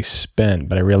physically spent,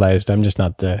 but I realized I'm just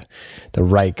not the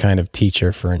right kind of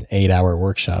teacher for an 8-hour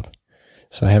workshop.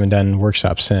 So I haven't done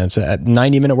workshops since. A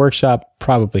 90-minute workshop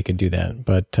probably could do that,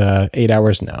 but 8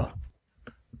 hours, no.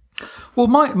 Well,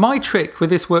 my trick with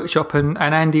this workshop, and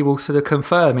Andy will sort of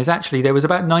confirm, is actually there was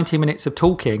about 90 minutes of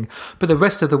talking, but the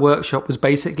rest of the workshop was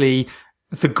basically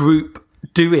the group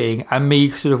doing and me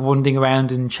sort of wandering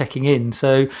around and checking in.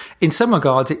 So in some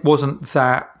regards, it wasn't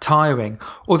that tiring.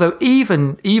 Although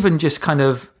even just kind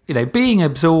of, being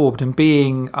absorbed and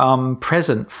being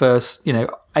present for,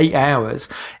 8 hours,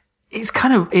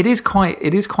 it is quite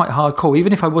hardcore.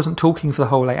 Even if I wasn't talking for the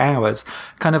whole 8 hours,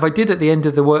 kind of I did at the end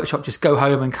of the workshop just go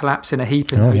home and collapse in a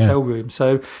heap in the hotel room.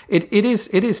 So it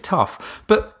is tough.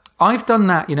 But I've done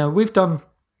that, we've done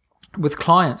with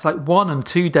clients like 1 and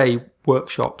 2 day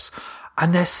workshops,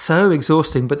 and they're so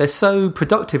exhausting, but they're so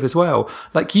productive as well.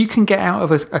 Like you can get out of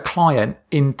a client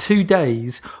in 2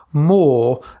 days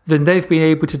more than they've been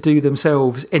able to do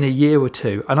themselves in a year or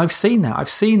two. And I've seen that. I've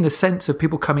seen the sense of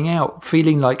people coming out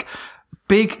feeling like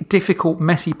big, difficult,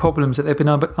 messy problems that they've been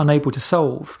unable to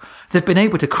solve, they've been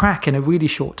able to crack in a really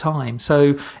short time.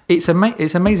 So it's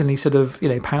amazingly sort of,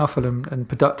 powerful and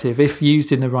productive if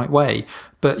used in the right way.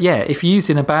 But yeah, if used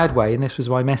in a bad way, and this was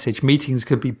my message, meetings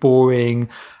could be boring,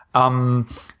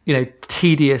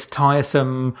 tedious,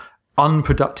 tiresome,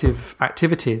 unproductive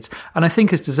activities. And I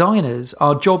think as designers,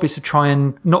 our job is to try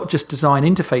and not just design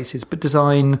interfaces, but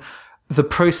design the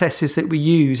processes that we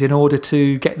use in order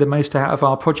to get the most out of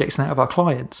our projects and out of our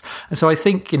clients. And so I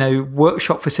think,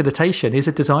 workshop facilitation is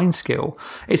a design skill.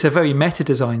 It's a very meta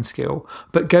design skill,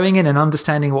 but going in and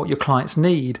understanding what your clients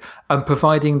need and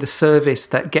providing the service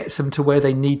that gets them to where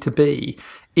they need to be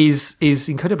is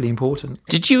incredibly important.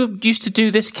 Did you used to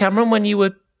do this, Cameron, when you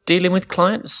were dealing with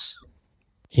clients?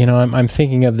 I'm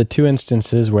thinking of the 2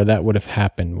 instances where that would have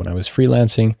happened: when I was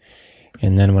freelancing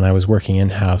and then when I was working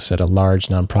in-house at a large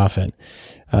nonprofit.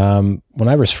 When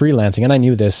I was freelancing, and I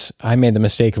knew this, I made the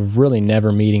mistake of really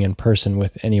never meeting in person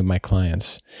with any of my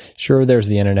clients. Sure, there's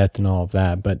the internet and all of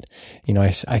that, but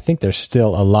I think there's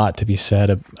still a lot to be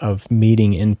said of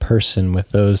meeting in person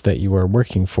with those that you are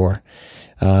working for,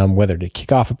 whether to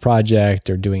kick off a project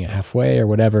or doing it halfway or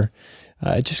whatever.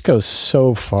 It just goes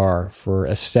so far for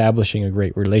establishing a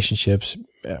great relationships,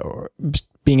 or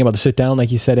being able to sit down,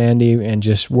 like you said, Andy, and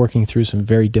just working through some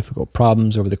very difficult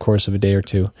problems over the course of a day or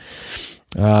two.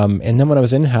 And then when I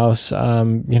was in-house, I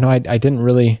didn't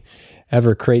really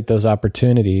ever create those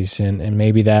opportunities, and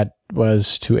maybe that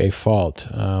was to a fault.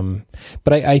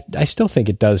 But I still think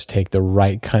it does take the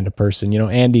right kind of person.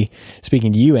 Andy,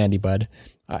 speaking to you, Andy Budd,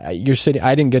 you're sitting,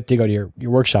 I didn't get to go to your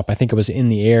workshop. I think it was in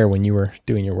the air when you were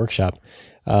doing your workshop.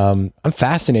 I'm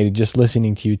fascinated just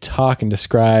listening to you talk and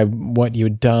describe what you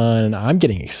had done. I'm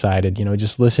getting excited,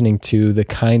 just listening to the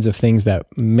kinds of things that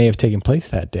may have taken place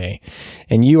that day.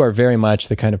 And you are very much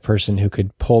the kind of person who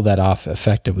could pull that off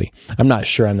effectively. I'm not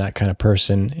sure I'm that kind of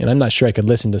person, and I'm not sure I could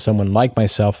listen to someone like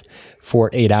myself for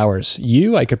 8 hours.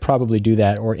 I could probably do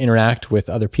that or interact with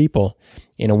other people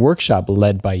in a workshop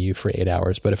led by you for 8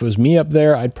 hours. But if it was me up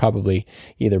there, I'd probably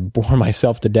either bore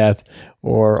myself to death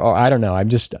or I don't know.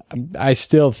 I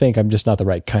still think I'm just not the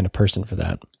right kind of person for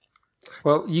that.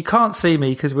 Well, you can't see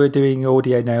me because we're doing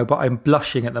audio now, but I'm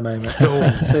blushing at the moment. So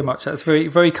thank you so much. That's very,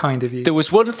 very kind of you. There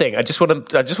was one thing I just want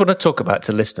to talk about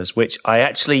to listeners, which I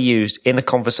actually used in a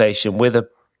conversation with a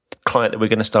client that we're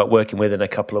going to start working with in a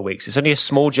couple of weeks. It's only a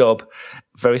small job,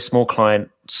 very small client,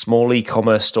 small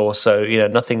e-commerce store, so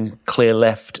nothing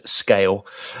ClearLeft scale.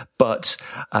 But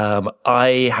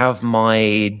I have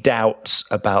my doubts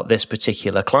about this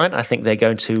particular client. I think they're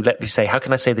going to, let me say, how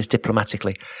can I say this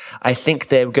diplomatically? I think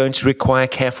they're going to require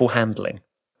careful handling.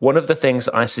 One of the things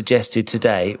I suggested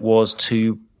today was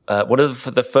to one of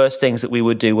the first things that we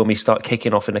would do when we start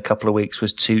kicking off in a couple of weeks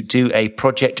was to do a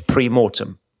project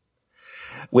pre-mortem,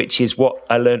 which is what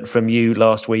I learned from you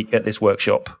last week at this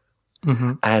workshop.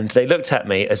 Mm-hmm. And they looked at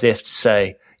me as if to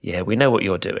say, yeah, we know what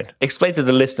you're doing. Explain to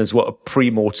the listeners what a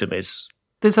pre-mortem is.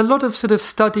 There's a lot of sort of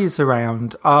studies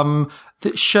around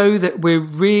that show that we're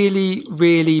really,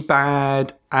 really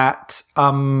bad at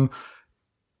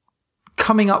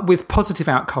coming up with positive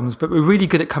outcomes, but we're really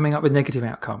good at coming up with negative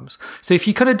outcomes. So if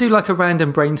you kind of do like a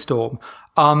random brainstorm,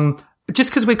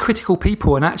 just because we're critical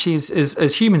people, and actually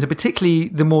as humans, and particularly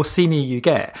the more senior you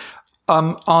get,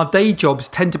 our day jobs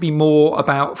tend to be more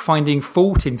about finding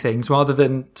fault in things rather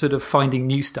than sort of finding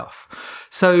new stuff.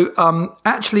 So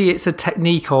actually it's a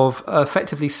technique of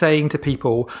effectively saying to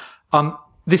people,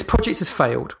 this project has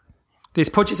failed. This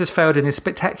project has failed in a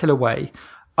spectacular way.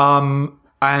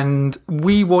 And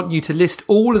we want you to list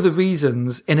all of the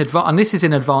reasons in advance, and this is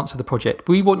in advance of the project.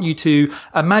 We want you to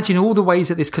imagine all the ways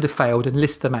that this could have failed and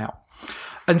list them out.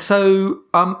 And so,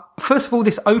 first of all,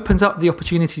 this opens up the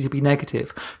opportunity to be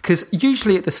negative, because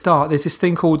usually at the start, there's this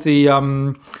thing called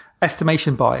the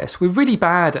estimation bias. We're really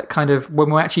bad at kind of, when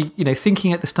we're actually,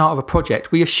 thinking at the start of a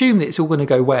project, we assume that it's all going to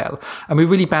go well. And we're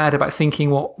really bad about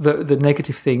thinking what the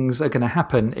negative things are going to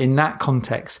happen in that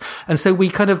context. And so we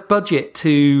kind of budget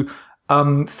to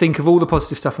think of all the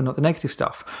positive stuff and not the negative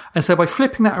stuff. And so by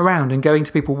flipping that around and going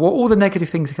to people, what all the negative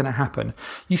things are going to happen,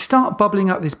 you start bubbling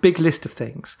up this big list of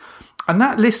things. And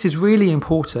that list is really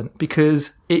important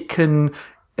because it can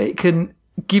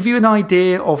give you an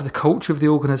idea of the culture of the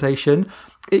organization.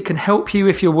 It can help you,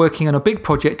 if you're working on a big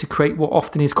project, to create what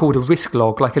often is called a risk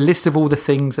log, like a list of all the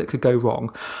things that could go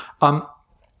wrong.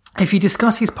 If you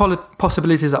discuss these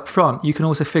possibilities up front, you can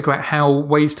also figure out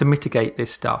ways to mitigate this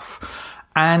stuff.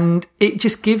 And it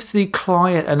just gives the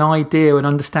client an idea and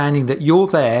understanding that you're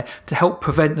there to help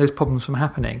prevent those problems from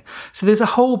happening. So there's a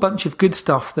whole bunch of good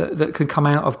stuff that can come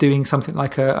out of doing something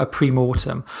like a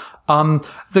pre-mortem.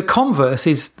 The converse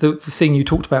is the thing you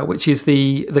talked about, which is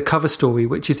the cover story,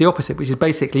 which is the opposite, which is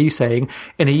basically you saying,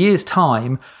 in a year's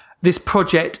time, this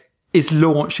project is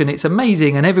launched and it's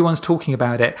amazing and everyone's talking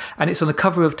about it and it's on the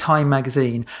cover of Time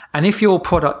magazine. And if your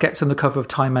product gets on the cover of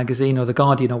Time magazine or The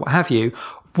Guardian or what have you,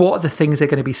 what are the things they're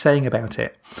going to be saying about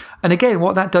it? And again,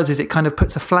 what that does is it kind of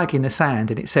puts a flag in the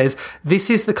sand and it says, this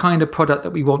is the kind of product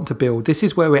that we want to build. This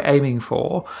is where we're aiming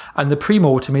for. And the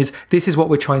pre-mortem is, this is what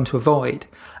we're trying to avoid.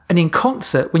 And in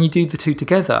concert, when you do the two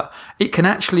together, it can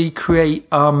actually create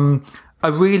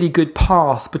a really good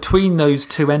path between those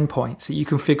two endpoints that you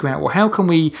can figure out, well, how can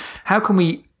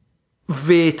we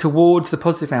veer towards the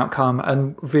positive outcome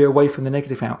and veer away from the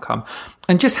negative outcome?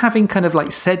 And just having kind of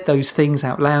like said those things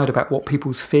out loud about what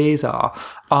people's fears are,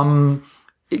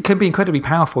 it can be incredibly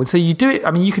powerful. And so you do it,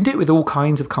 you can do it with all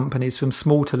kinds of companies, from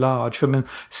small to large, from a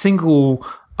single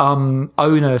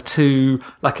owner to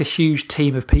like a huge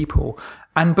team of people.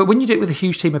 But when you do it with a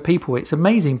huge team of people, it's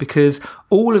amazing because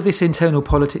all of this internal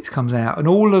politics comes out and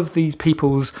all of these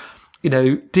people's,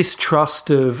 distrust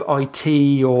of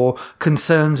IT or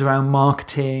concerns around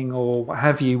marketing or what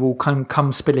have you will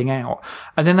come spilling out.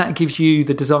 And then that gives you,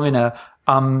 the designer,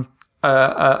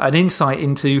 an insight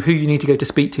into who you need to go to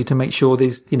speak to make sure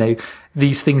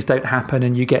these things don't happen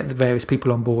and you get the various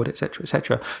people on board, et cetera, et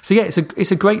cetera. So yeah,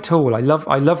 it's a great tool. I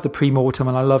love the pre-mortem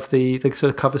and I love the sort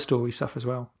of cover story stuff as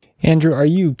well. Andrew, are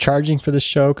you charging for this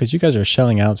show? Because you guys are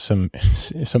shelling out some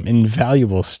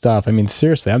invaluable stuff.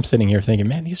 Seriously, I'm sitting here thinking,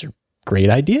 man, these are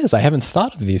great ideas. I haven't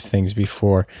thought of these things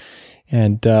before.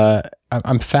 And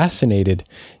I'm fascinated.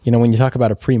 When you talk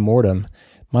about a pre-mortem,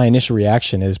 my initial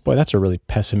reaction is, boy, that's a really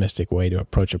pessimistic way to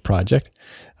approach a project.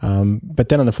 But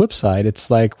then on the flip side, it's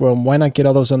like, well, why not get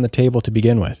all those on the table to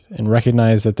begin with and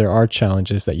recognize that there are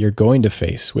challenges that you're going to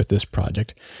face with this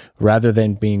project rather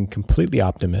than being completely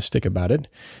optimistic about it.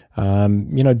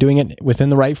 Doing it within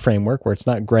the right framework where it's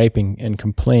not griping and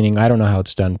complaining. I don't know how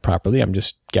it's done properly. I'm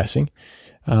just guessing.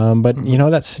 But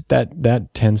that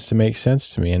tends to make sense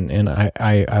to me. And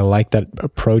I like that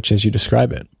approach as you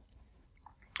describe it.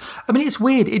 It's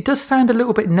weird. It does sound a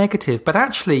little bit negative, but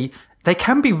actually they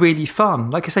can be really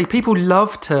fun. Like I say, people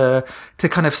love to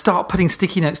kind of start putting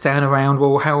sticky notes down around,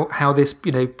 well, how this,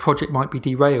 project might be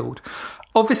derailed.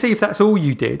 Obviously, if that's all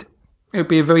you did, it would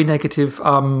be a very negative,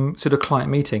 sort of client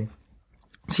meeting.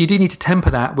 So you do need to temper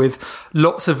that with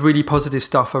lots of really positive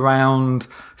stuff around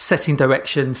setting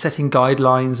direction, setting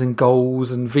guidelines and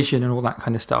goals and vision and all that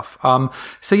kind of stuff.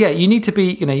 So yeah, you need to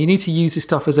be, you need to use this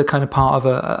stuff as a kind of part of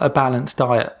a balanced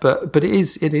diet, but it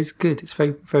is good. It's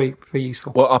very, very, very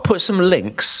useful. Well, I'll put some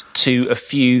links to a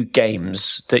few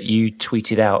games that you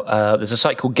tweeted out. There's a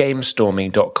site called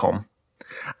gamestorming.com.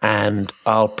 And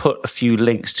I'll put a few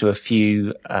links to a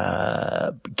few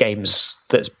games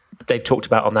that they've talked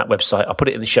about on that website. I'll put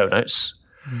it in the show notes.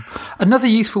 Another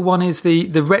useful one is the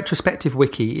retrospective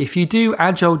wiki. If you do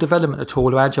agile development at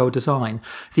all or agile design,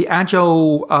 the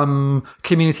agile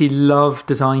community love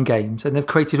design games, and they've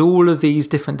created all of these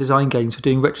different design games for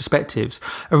doing retrospectives.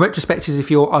 And retrospectives,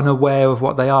 if you're unaware of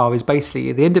what they are, is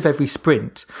basically at the end of every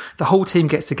sprint, the whole team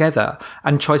gets together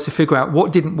and tries to figure out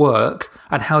what didn't work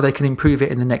and how they can improve it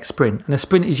in the next sprint. And a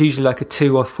sprint is usually like a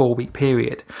 2 or 4 week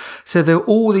period. So there are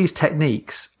all these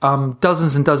techniques,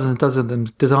 dozens and dozens and dozens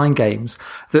of design games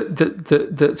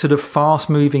that sort of fast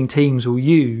moving teams will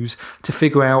use to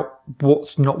figure out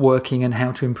what's not working and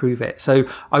how to improve it. So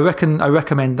I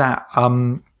recommend that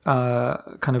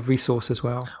kind of resource as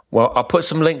well. Well, I'll put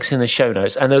some links in the show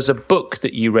notes. And there's a book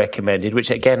that you recommended, which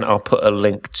again, I'll put a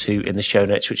link to in the show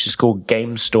notes, which is called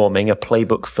Game Storming, a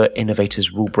playbook for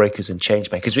innovators, rule breakers and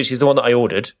change makers, which is the one that I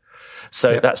ordered.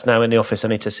 So that's now in the office. I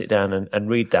need to sit down and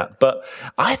read that. But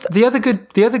the other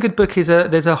good book is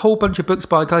there's a whole bunch of books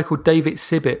by a guy called David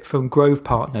Sibbett from Grove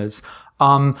Partners.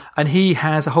 And he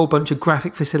has a whole bunch of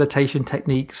graphic facilitation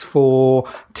techniques for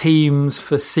teams,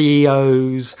 for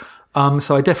CEOs.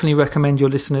 So I definitely recommend your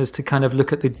listeners to kind of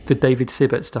look at the David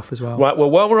Sibbett stuff as well. Right. Well,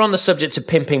 while we're on the subject of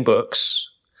pimping books,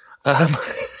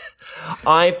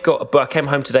 I've got a book. I came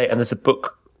home today and there's a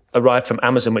book arrived from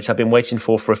Amazon, which I've been waiting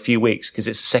for a few weeks because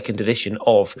it's a second edition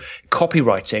of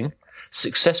Copywriting,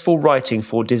 Successful Writing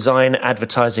for Design,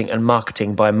 Advertising and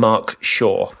Marketing by Mark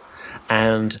Shaw.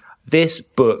 And this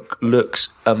book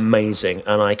looks amazing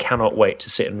and I cannot wait to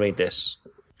sit and read this.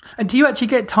 And do you actually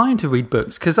get time to read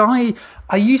books? Because I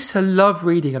used to love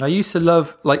reading, and I used to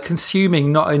love like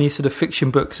consuming not only sort of fiction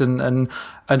books and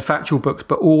factual books,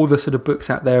 but all the sort of books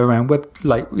out there around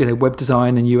web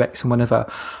design and UX and whatever.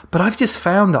 But I've just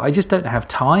found that I just don't have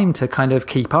time to kind of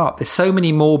keep up. There's so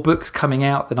many more books coming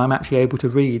out than I'm actually able to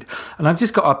read, and I've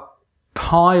just got a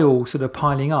pile sort of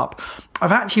piling up.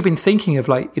 I've actually been thinking of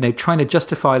trying to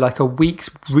justify like a week's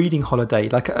reading holiday,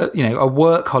 like a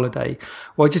work holiday,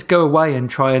 where I just go away and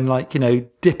try and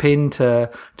dip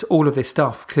into all of this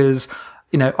stuff. Cause,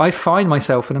 I find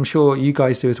myself, and I'm sure you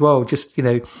guys do as well, just,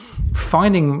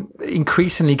 finding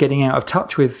increasingly getting out of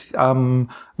touch with,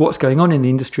 what's going on in the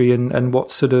industry and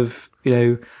what sort of,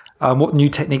 what new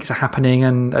techniques are happening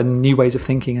and new ways of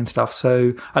thinking and stuff.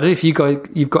 So I don't know if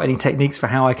you've got any techniques for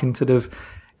how I can sort of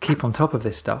keep on top of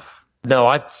this stuff. No,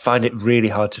 I find it really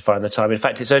hard to find the time. In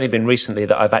fact, it's only been recently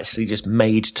that I've actually just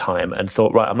made time and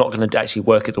thought, right, I'm not going to actually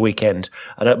work at the weekend.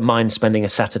 I don't mind spending a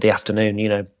Saturday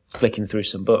afternoon, flicking through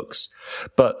some books.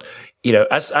 But,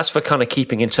 as for kind of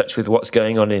keeping in touch with what's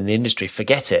going on in the industry,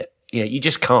 forget it. You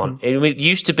just can't. I mean, it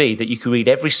used to be that you could read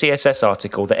every CSS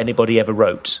article that anybody ever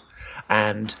wrote.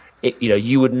 And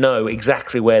you would know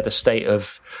exactly where the state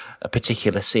of a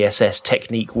particular CSS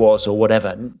technique was or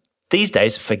whatever. These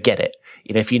days, forget it.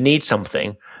 If you need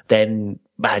something, then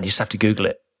man, you just have to Google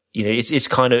it.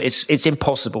 It's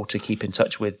impossible to keep in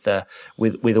touch with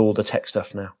all the tech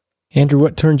stuff now. Andrew,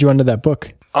 what turned you onto that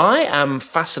book? I am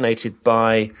fascinated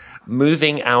by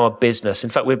moving our business. In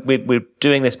fact, we're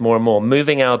doing this more and more,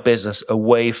 moving our business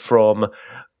away from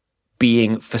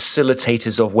being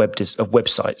facilitators of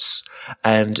websites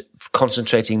and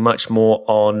concentrating much more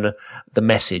on the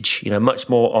message, much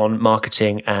more on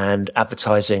marketing and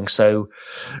advertising. So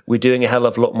we're doing a hell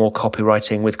of a lot more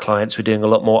copywriting with clients. We're doing a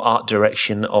lot more art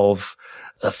direction of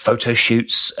photo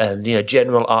shoots and,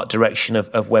 general art direction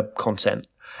of web content.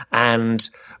 And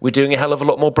we're doing a hell of a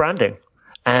lot more branding.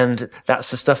 And that's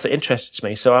the stuff that interests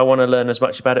me. So I want to learn as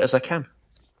much about it as I can.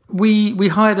 We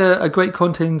hired a great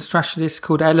content strategist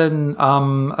called Ellen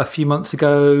a few months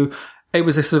ago. It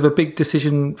was a sort of a big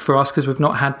decision for us because we've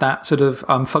not had that sort of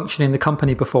function in the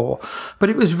company before. But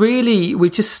it was really, we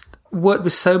just worked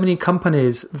with so many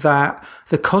companies that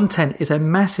the content is a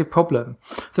massive problem.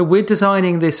 That we're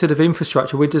designing this sort of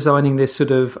infrastructure, we're designing this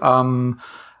sort of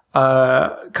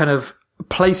kind of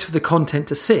place for the content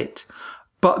to sit.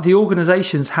 But the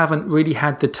organizations haven't really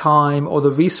had the time or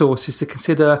the resources to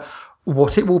consider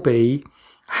what it will be,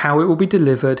 how it will be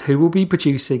delivered, who will be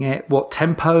producing it, what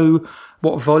tempo,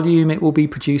 what volume it will be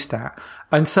produced at.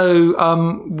 And so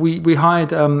we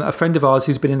hired a friend of ours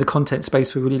who's been in the content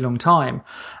space for a really long time.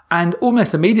 And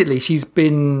almost immediately she's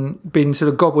been sort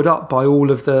of gobbled up by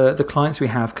all of the clients we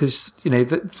have because,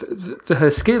 her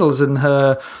skills and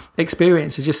her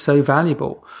experience is just so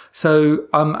valuable. So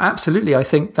absolutely, I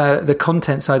think that the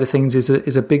content side of things is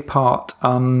a big part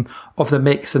of the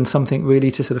mix and something really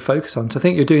to sort of focus on. So I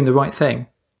think you're doing the right thing.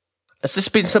 Has this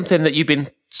been something that you've been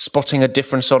spotting a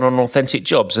difference on Authentic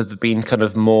Jobs? Have there been kind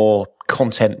of more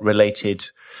content-related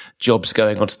jobs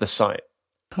going onto the site?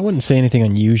 I wouldn't say anything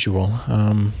unusual.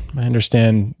 I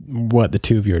understand what the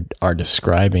two of you are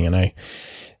describing, and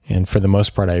And for the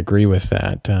most part, I agree with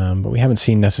that. But we haven't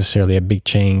seen necessarily a big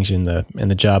change in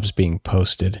the jobs being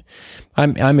posted.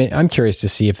 I'm curious to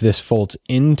see if this folds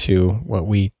into what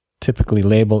we typically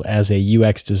label as a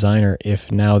UX designer,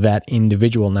 if now that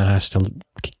individual now has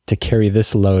to carry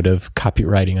this load of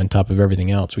copywriting on top of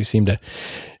everything else.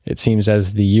 It seems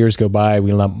as the years go by,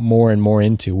 we lump more and more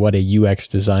into what a UX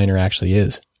designer actually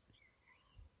is.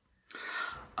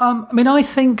 I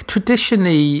think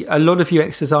traditionally a lot of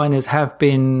UX designers have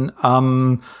been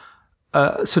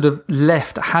sort of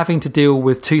left having to deal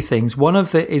with two things. One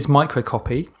of it is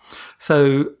microcopy.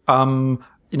 So,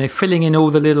 filling in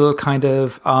all the little kind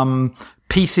of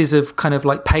pieces of kind of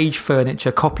like page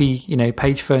furniture,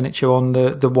 page furniture on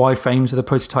the wireframes of the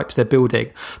prototypes they're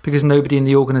building, because nobody in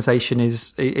the organization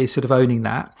is sort of owning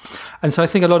that. And so I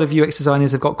think a lot of UX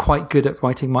designers have got quite good at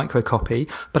writing microcopy,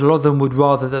 but a lot of them would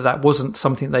rather that wasn't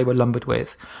something they were lumbered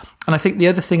with. And I think the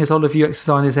other thing is a lot of UX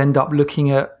designers end up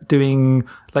looking at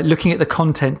the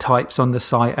content types on the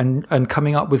site and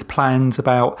coming up with plans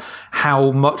about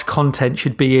how much content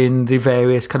should be in the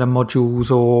various kind of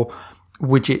modules or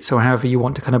widgets or however you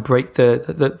want to kind of break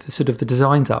the sort of the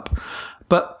designs up.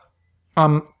 But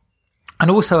and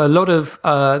also a lot of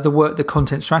the work that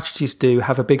content strategists do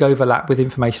have a big overlap with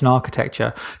information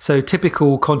architecture. So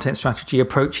typical content strategy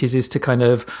approaches is to kind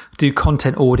of do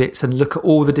content audits and look at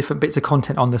all the different bits of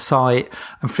content on the site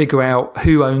and figure out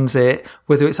who owns it,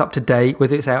 whether it's up to date,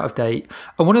 whether it's out of date.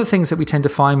 And one of the things that we tend to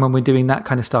find when we're doing that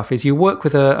kind of stuff is you work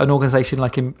with an organization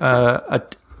like a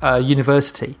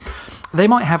university. They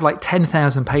might have like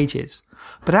 10,000 pages,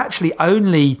 but actually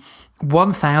only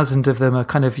 1,000 of them are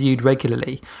kind of viewed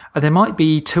regularly. And there might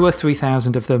be 2,000 or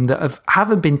 3,000 of them that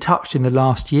haven't been touched in the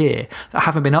last year, that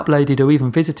haven't been uploaded or even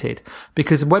visited,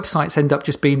 because websites end up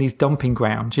just being these dumping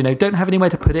grounds. Don't have anywhere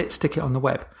to put it, stick it on the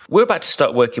web. We're about to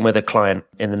start working with a client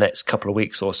in the next couple of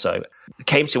weeks or so. It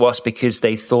came to us because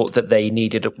they thought that they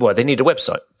needed a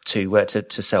website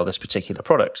to sell this particular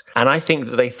product. And I think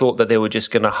that they thought that they were just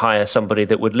going to hire somebody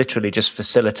that would literally just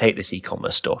facilitate this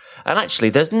e-commerce store. And actually,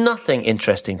 there's nothing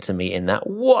interesting to me in that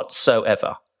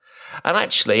whatsoever. And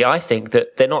actually, I think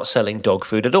that they're not selling dog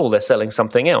food at all. They're selling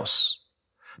something else.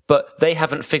 But they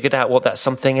haven't figured out what that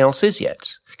something else is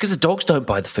yet. Because the dogs don't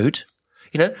buy the food.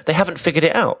 They haven't figured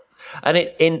it out. And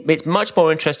it's much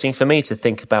more interesting for me to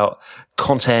think about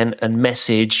content and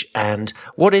message and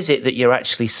what is it that you're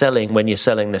actually selling when you're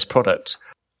selling this product.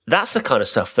 That's the kind of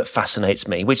stuff that fascinates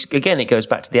me, which, again, it goes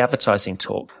back to the advertising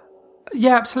talk.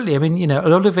 Yeah, absolutely. A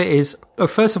lot of it is,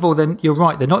 first of all, then you're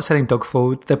right, they're not selling dog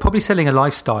food. They're probably selling a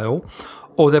lifestyle,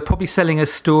 or they're probably selling a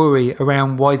story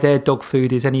around why their dog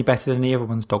food is any better than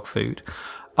everyone's dog food.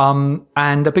 And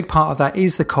a big part of that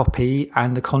is the copy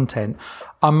and the content.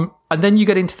 And then you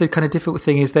get into the kind of difficult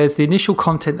thing is there's the initial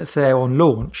content that's there on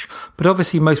launch, but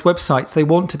obviously most websites, they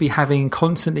want to be having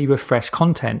constantly refreshed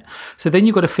content. So then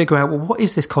you've got to figure out, well, what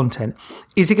is this content?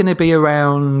 Is it going to be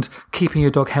around keeping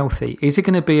your dog healthy? Is it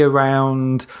going to be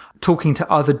around talking to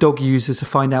other dog users to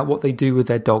find out what they do with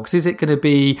their dogs? Is it going to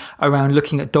be around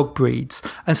looking at dog breeds?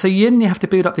 And so you have to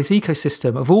build up this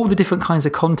ecosystem of all the different kinds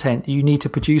of content that you need to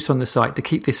produce on the site to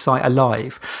keep this site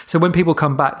alive. So when people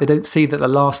come back, they don't see that the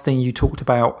last thing you talked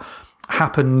about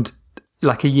happened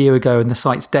like a year ago and the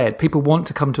site's dead. People want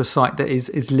to come to a site that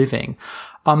is living.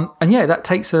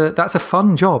 That's a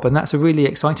fun job, and that's a really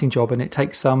exciting job, and it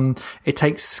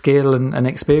takes skill and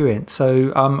experience.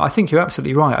 So I think you're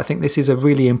absolutely right. I think this is a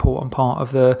really important part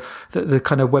of the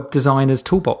kind of web designer's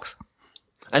toolbox.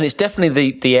 And it's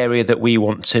definitely the area that we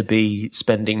want to be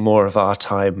spending more of our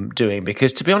time doing,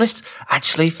 because, to be honest,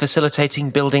 actually facilitating,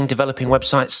 building, developing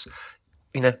websites,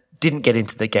 didn't get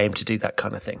into the game to do that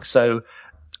kind of thing. So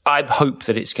I hope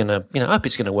that it's going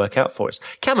to work out for us.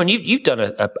 Cameron, you've done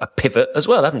a pivot as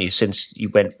well, haven't you, since you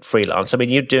went freelance? I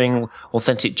mean, you're doing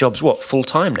Authentic Jobs, full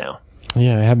time now?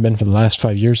 Yeah, I have been for the last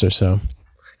 5 years or so.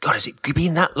 God, has it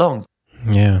been that long?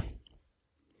 Yeah.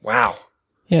 Wow.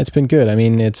 Yeah, it's been good. I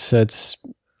mean,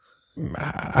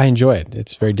 I enjoy it.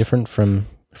 It's very different from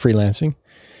freelancing.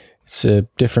 It's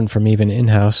different from even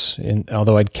in-house,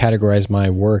 although I'd categorize my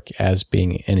work as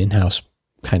being an in-house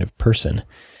kind of person.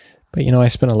 But, I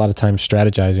spent a lot of time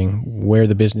strategizing where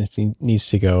the business needs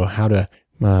to go,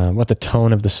 what the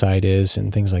tone of the site is,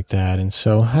 and things like that. And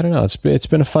so, I don't know, it's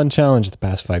been a fun challenge the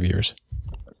past 5 years.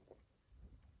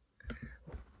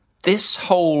 This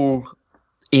whole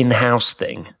in-house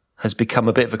thing has become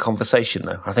a bit of a conversation,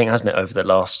 though, I think, hasn't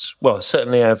it,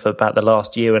 certainly over about the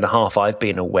last year and a half, I've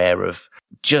been aware of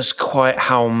just quite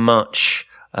how much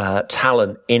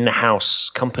talent in-house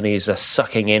companies are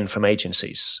sucking in from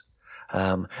agencies.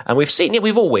 And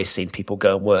we've always seen people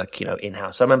go and work,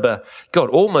 in-house. I remember,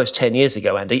 almost 10 years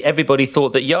ago, Andy, everybody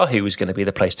thought that Yahoo was going to be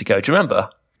the place to go. Do you remember?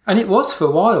 And it was for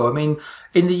a while. I mean,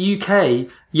 in the UK,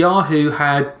 Yahoo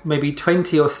had maybe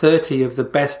 20 or 30 of the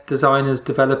best designers,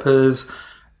 developers,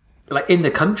 like in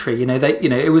the country,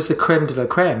 it was the creme de la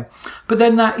creme. But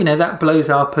then that blows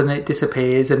up and it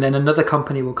disappears, and then another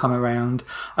company will come around.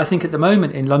 I think at the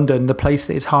moment in London, the place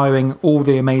that is hiring all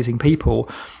the amazing people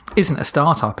isn't a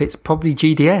startup. It's probably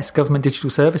GDS, Government Digital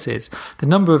Services. The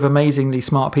number of amazingly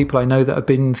smart people I know that have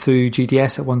been through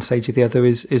GDS at one stage or the other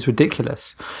is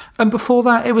ridiculous. And before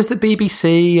that, it was the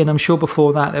BBC, and I'm sure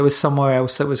before that there was somewhere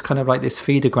else that was kind of like this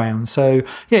feeder ground. So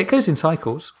yeah, it goes in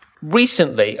cycles.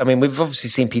 Recently, I mean, we've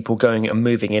obviously seen people going and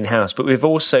moving in-house, but we've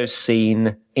also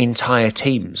seen entire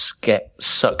teams get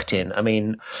sucked in. I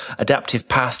mean, Adaptive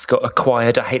Path got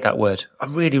acquired. I hate that word. I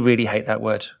really, really hate that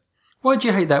word. Why do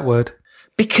you hate that word?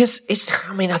 Because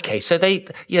so they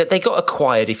got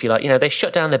acquired, if you like. They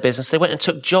shut down their business. They went and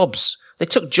took jobs. They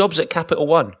took jobs at Capital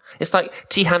One. It's like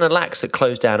Tihan Lax that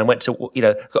closed down and went to,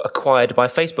 got acquired by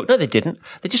Facebook. No, they didn't.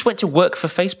 They just went to work for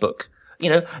Facebook.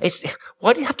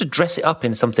 Why do you have to dress it up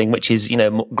in something which is,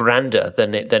 grander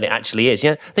than it actually is?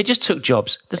 They just took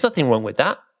jobs. There's nothing wrong with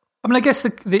that. I mean, I guess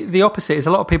the opposite is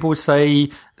a lot of people would say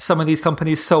some of these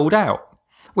companies sold out,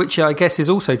 which I guess is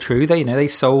also true. They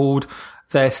sold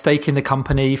their stake in the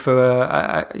company for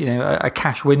a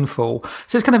cash windfall.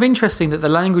 So it's kind of interesting that the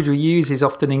language we use is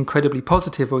often incredibly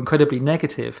positive or incredibly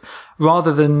negative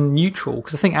rather than neutral.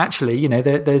 Because I think actually,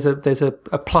 there's a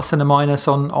plus and a minus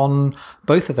on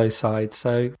both of those sides.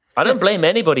 So I don't blame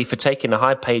anybody for taking a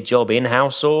high-paid job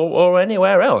in-house or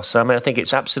anywhere else. I mean, I think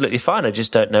it's absolutely fine. I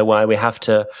just don't know why we have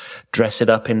to dress it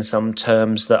up in some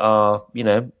terms that are,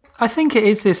 I think it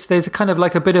is this, there's a kind of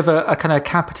like a bit of a kind of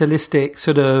capitalistic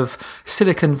sort of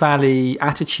Silicon Valley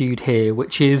attitude here,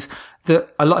 which is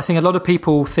that I think a lot of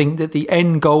people think that the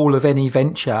end goal of any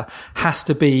venture has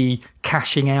to be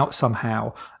cashing out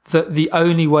somehow, that the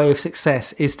only way of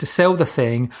success is to sell the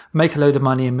thing, make a load of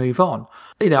money and move on.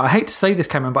 I hate to say this,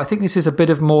 Cameron, but I think this is a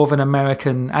bit of more of an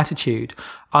American attitude.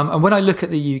 And when I look at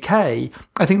the UK,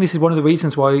 I think this is one of the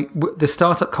reasons why the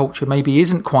startup culture maybe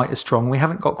isn't quite as strong. We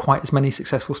haven't got quite as many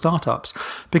successful startups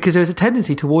because there's a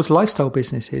tendency towards lifestyle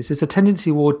businesses. There's a tendency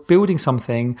toward building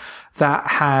something that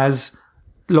has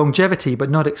longevity, but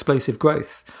not explosive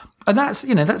growth. And that's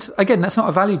not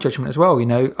a value judgment as well.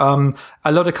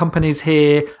 A lot of companies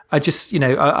here are just,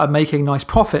 are making nice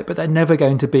profit, but they're never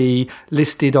going to be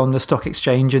listed on the stock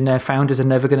exchange and their founders are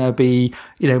never going to be,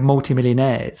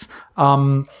 multimillionaires.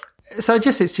 So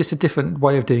it's just a different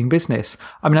way of doing business.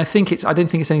 I mean, I don't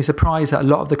think it's any surprise that a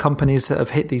lot of the companies that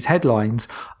have hit these headlines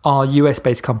are US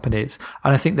based companies.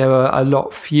 And I think there are a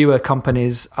lot fewer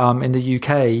companies, in the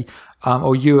UK,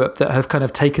 or Europe that have kind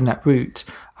of taken that route.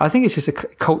 I think it's just a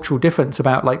cultural difference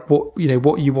about like what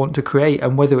you want to create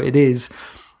and whether it is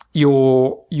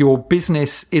your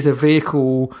business is a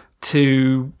vehicle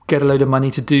to get a load of money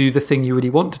to do the thing you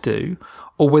really want to do,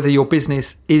 or whether your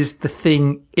business is the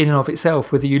thing in and of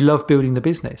itself, whether you love building the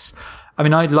business. I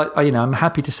mean, I'm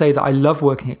happy to say that I love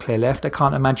working at ClearLeft. I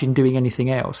can't imagine doing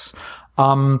anything else.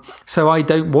 So I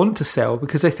don't want to sell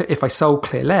because if I sold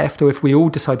ClearLeft or if we all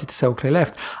decided to sell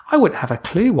ClearLeft, I wouldn't have a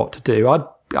clue what to do.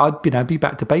 I'd be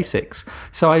back to basics.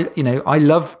 So I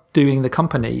love doing the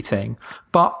company thing.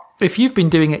 But if you've been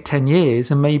doing it 10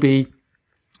 years and maybe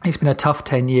it's been a tough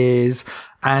 10 years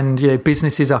and,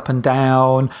 business is up and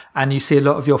down and you see a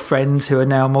lot of your friends who are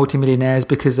now multimillionaires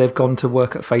because they've gone to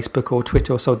work at Facebook or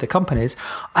Twitter or sold their companies,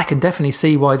 I can definitely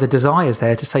see why the desire is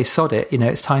there to say, sod it,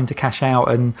 it's time to cash out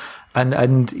and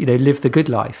live the good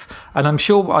life. And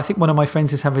I think one of my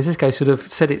friends in San Francisco sort of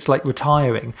said it's like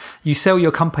retiring. You sell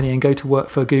your company and go to work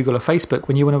for Google or Facebook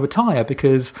when you want to retire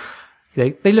because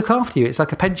they look after you. It's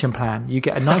like a pension plan. You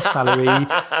get a nice salary.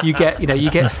 You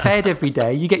get fed every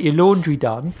day. You get your laundry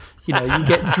done. You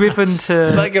get driven to.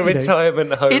 It's like a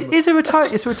retirement home. It is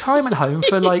it's a retirement home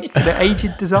for like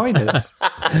aged designers.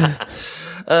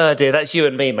 Oh dear, that's you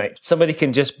and me, mate. Somebody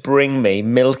can just bring me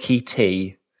milky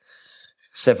tea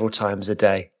several times a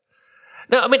day.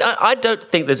 No, I mean, I don't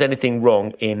think there's anything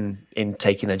wrong in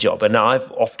taking a job. And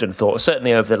I've often thought,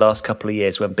 certainly over the last couple of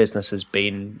years when business has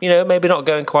been, maybe not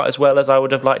going quite as well as I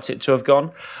would have liked it to have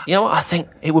gone, I think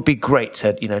it would be great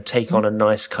to, take on a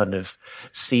nice kind of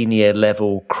senior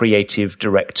level creative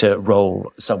director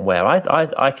role somewhere.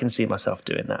 I can see myself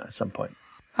doing that at some point.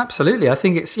 Absolutely. I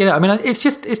think it's,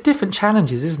 it's different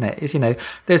challenges, isn't it?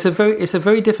 It's a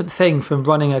very different thing from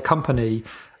running a company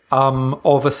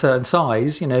of a certain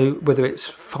size, whether it's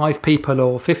 5 people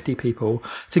or 50 people,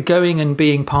 to going and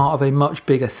being part of a much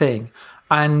bigger thing.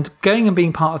 And going and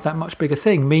being part of that much bigger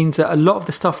thing means that a lot of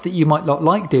the stuff that you might not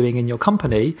like doing in your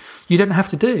company, you don't have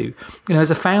to do. As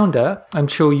a founder, I'm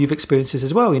sure you've experienced this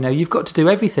as well. You've got to do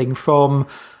everything from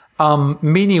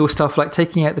menial stuff like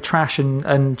taking out the trash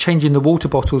and changing the water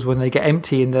bottles when they get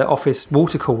empty in the office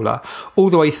water cooler, all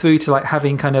the way through to like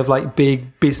having kind of like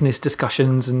big business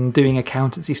discussions and doing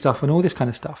accountancy stuff and all this kind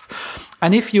of stuff.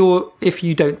 And if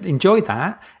you don't enjoy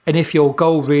that, and if your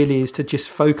goal really is to just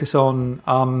focus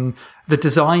on the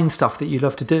design stuff that you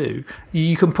love to do,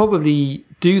 you can probably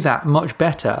do that much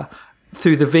better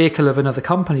through the vehicle of another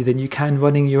company than you can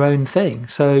running your own thing.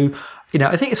 So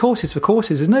I think it's horses for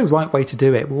courses. There's no right way to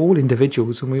do it. We're all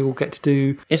individuals and we all get to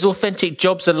do... Is Authentic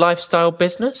Jobs a lifestyle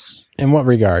business? In what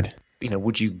regard?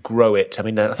 Would you grow it? I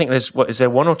mean, I think is there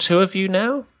one or two of you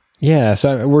now? Yeah,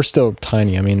 so we're still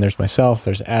tiny. I mean, there's myself,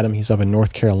 there's Adam, he's up in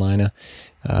North Carolina.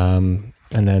 And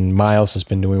then Miles has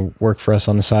been doing work for us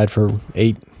on the side for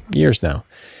 8 years now.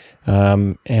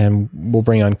 And we'll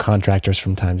bring on contractors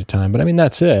from time to time, but I mean,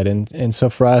 that's it. And so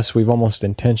for us, we've almost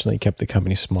intentionally kept the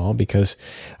company small because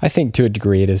I think to a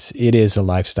degree it is a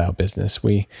lifestyle business.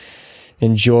 We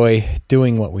enjoy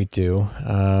doing what we do.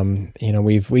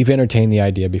 We've entertained the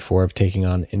idea before of taking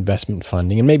on investment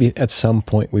funding, and maybe at some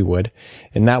point we would,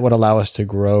 and that would allow us to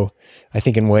grow, I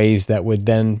think, in ways that would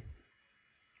then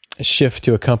shift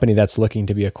to a company that's looking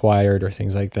to be acquired or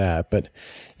things like that. But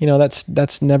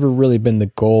that's never really been the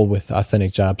goal with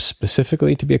Authentic Jobs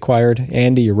specifically, to be acquired.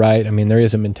 Andy, you're right. I mean, there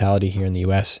is a mentality here in the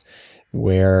US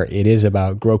where it is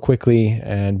about grow quickly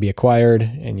and be acquired,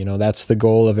 and that's the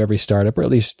goal of every startup, or at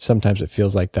least sometimes it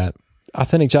feels like that.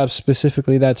 Authentic Jobs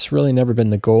specifically, that's really never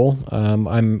been the goal.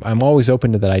 I'm always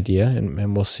open to that idea,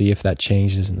 and we'll see if that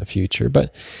changes in the future.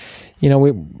 But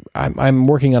I'm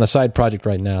working on a side project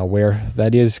right now where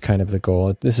that is kind of the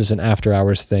goal. This is an after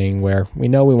hours thing where we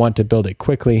know we want to build it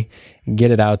quickly,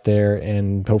 get it out there,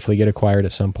 and hopefully get acquired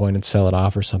at some point and sell it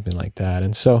off or something like that.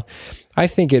 And so I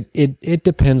think it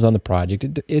depends on the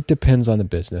project. It depends on the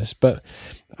business. But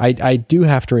I do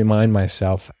have to remind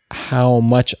myself how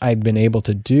much I've been able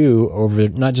to do over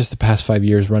not just the past 5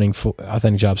 years running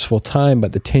Authentic Jobs full time,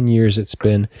 but the 10 years it's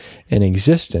been in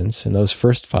existence. And those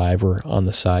first 5 were on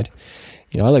the side.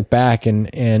 I look back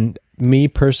and me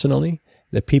personally,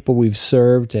 the people we've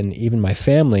served and even my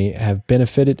family have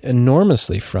benefited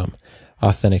enormously from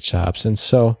Authentic Jobs. And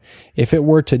so if it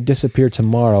were to disappear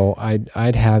tomorrow,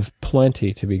 I'd have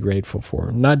plenty to be grateful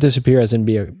for. Not disappear as in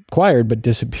be acquired, but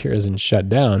disappear as in shut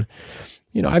down.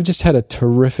 I've just had a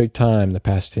terrific time the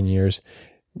past 10 years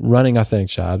running Authentic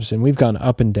Jobs, and we've gone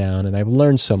up and down, and I've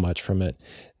learned so much from it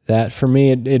that for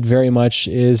me, it very much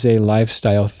is a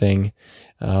lifestyle thing.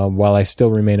 While I still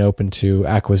remain open to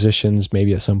acquisitions,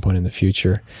 maybe at some point in the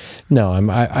future. No,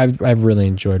 I've really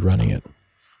enjoyed running it.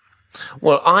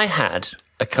 Well, I had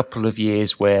a couple of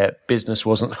years where business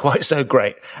wasn't quite so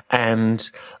great, and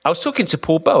I was talking to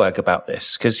Paul Boag about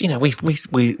this because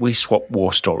we swap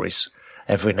war stories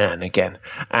every now and again,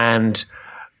 and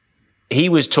he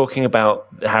was talking about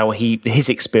how his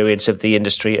experience of the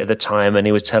industry at the time, and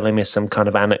he was telling me some kind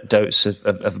of anecdotes of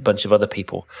a bunch of other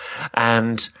people,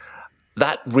 and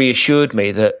that reassured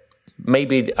me that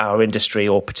maybe our industry,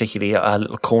 or particularly our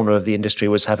little corner of the industry,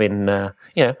 was having a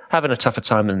tougher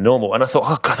time than normal. And I thought,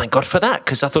 oh God, thank God for that,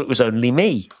 because I thought it was only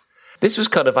me. This was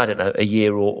kind of, I don't know, a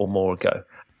year or more ago.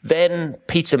 Then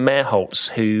Peter Merholtz,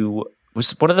 who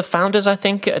was one of the founders, I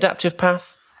think, at Adaptive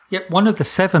Path. Yep, one of the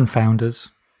 7 founders.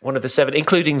 One of the 7,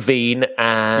 including Veen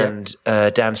and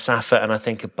Dan Saffer, and I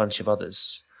think a bunch of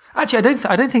others. Actually,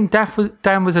 I don't think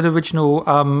Dan was an original.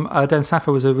 Dan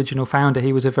Saffer was an original founder.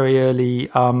 He was a very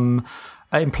early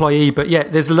employee. But yeah,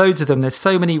 there's loads of them. There's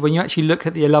so many. When you actually look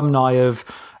at the alumni of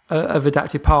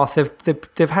Adaptive Path,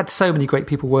 they've had so many great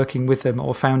people working with them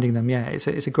or founding them. Yeah, it's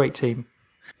a great team.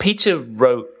 Peter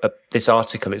wrote this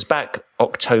article. It's back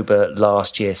October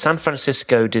last year. San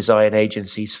Francisco design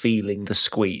agencies feeling the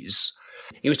squeeze.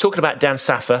 He was talking about Dan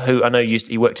Saffer, who I know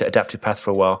he worked at Adaptive Path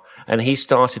for a while, and he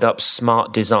started up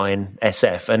Smart Design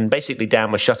SF. And basically,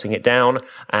 Dan was shutting it down,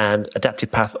 and Adaptive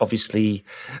Path, obviously,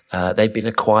 they've been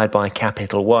acquired by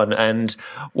Capital One. And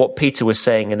what Peter was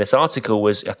saying in this article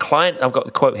was I've got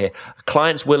the quote here, a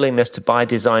client's willingness to buy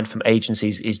design from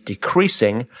agencies is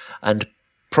decreasing, and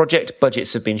project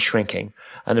budgets have been shrinking,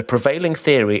 and the prevailing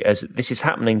theory is that this is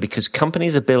happening because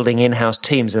companies are building in-house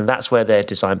teams, and that's where their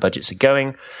design budgets are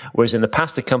going. Whereas in the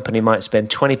past, a company might spend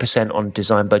 20% on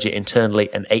design budget internally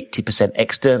and 80%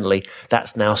 externally.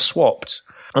 That's now swapped.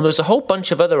 And there's a whole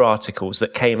bunch of other articles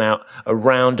that came out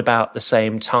around about the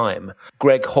same time.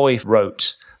 Greg Hoy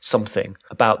wrote something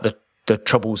about the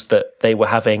troubles that they were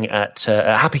having at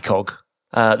Happy Cog.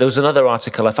 There was another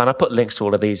article I found. I put links to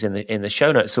all of these in the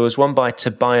show notes. There was one by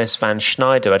Tobias van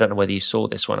Schneider. I don't know whether you saw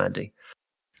this one, Andy.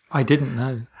 I didn't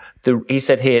know. He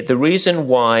said here, the reason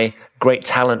why great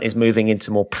talent is moving into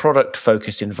more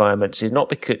product-focused environments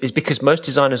is because most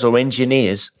designers or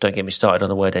engineers, don't get me started on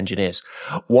the word engineers,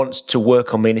 want to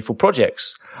work on meaningful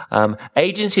projects.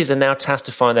 Agencies are now tasked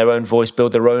to find their own voice,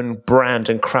 build their own brand,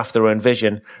 and craft their own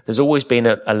vision. There's always been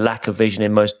a lack of vision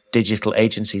in most digital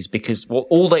agencies because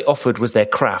all they offered was their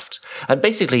craft. And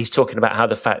basically, he's talking about how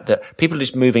the fact that people are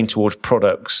just moving towards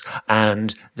products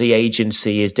and the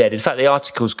agency is dead. In fact, the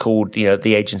article's called,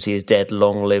 The Agency is Dead,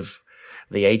 Long Live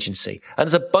the Agency. And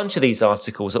there's a bunch of these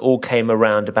articles that all came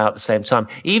around about the same time.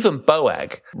 Even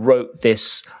Boag wrote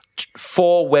this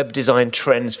 4 web design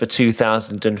trends for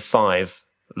 2005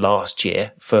 last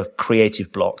year for Creative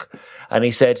Block. And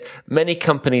he said, many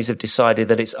companies have decided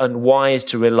that it's unwise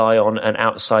to rely on an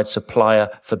outside supplier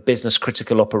for business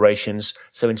critical operations.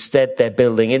 So instead, they're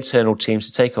building internal teams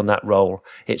to take on that role.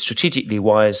 It's strategically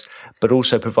wise, but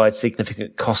also provides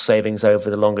significant cost savings over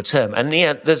the longer term. And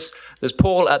there's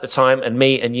Paul at the time and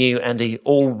me and you, Andy,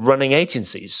 all running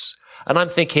agencies. And I'm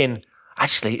thinking,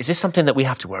 actually, is this something that we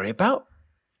have to worry about?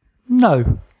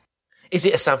 No. Is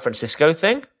it a San Francisco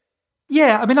thing?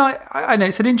 Yeah, I mean, I know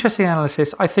it's an interesting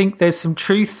analysis. I think there's some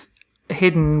truth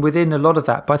hidden within a lot of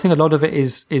that, but I think a lot of it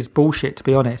is bullshit, to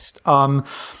be honest.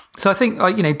 So I think,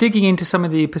 digging into some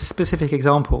of the specific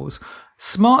examples,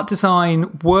 Smart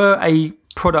Design were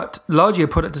largely a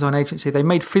product design agency. They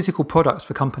made physical products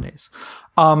for companies.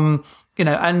 And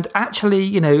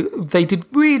actually, they did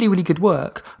really, really good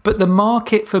work, but the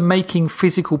market for making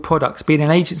physical products, being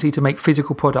an agency to make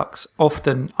physical products,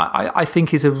 often, I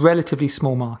think is a relatively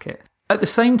small market. At the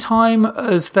same time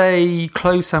as they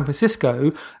closed San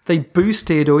Francisco, they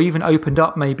boosted or even opened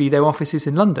up maybe their offices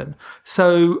in London.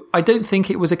 So I don't think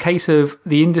it was a case of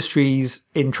the industry's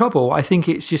in trouble. I think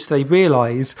it's just they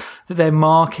realised that their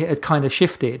market had kind of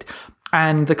shifted.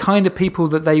 And the kind of people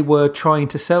that they were trying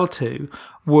to sell to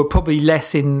were probably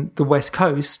less in the West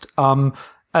Coast and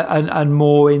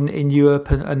more in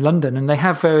Europe and London. And they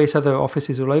have various other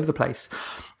offices all over the place.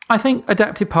 I think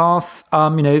Adaptive Path,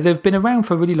 they've been around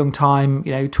for a really long time,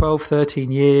 12, 13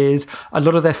 years. A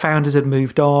lot of their founders had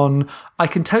moved on. I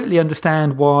can totally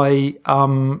understand why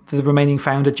the remaining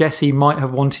founder, Jesse, might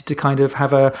have wanted to kind of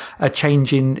have a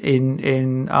change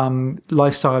in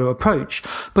lifestyle or approach.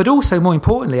 But also, more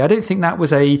importantly, I don't think that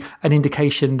was an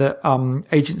indication that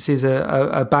agencies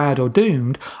are bad or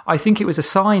doomed. I think it was a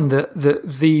sign that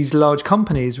these large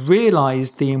companies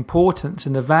realized the importance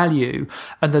and the value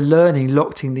and the learning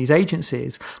locked in these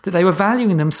agencies, that they were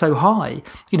valuing them so high.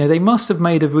 They must have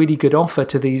made a really good offer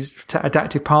to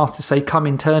Adaptive Path to say, come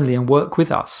internally and work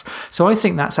with us. So I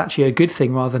think that's actually a good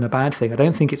thing rather than a bad thing. I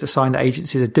don't think it's a sign that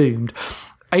agencies are doomed.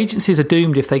 Agencies are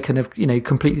doomed if they kind of,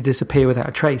 completely disappear without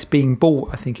a trace. Being bought,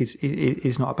 I think,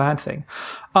 is not a bad thing.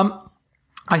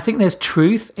 I think there's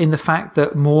truth in the fact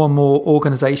that more and more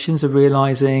organizations are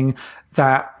realizing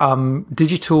that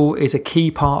digital is a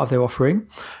key part of their offering,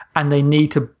 and they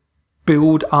need to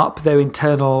build up their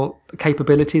internal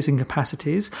capabilities and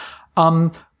capacities.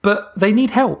 But they need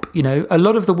help. A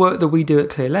lot of the work that we do at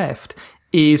ClearLeft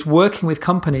is working with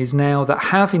companies now that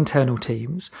have internal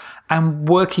teams and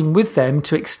working with them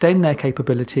to extend their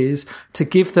capabilities, to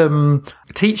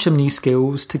teach them new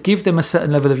skills, to give them a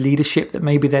certain level of leadership that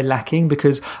maybe they're lacking,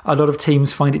 because a lot of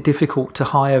teams find it difficult to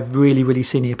hire really, really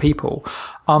senior people,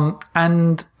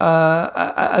 and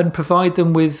provide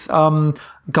them with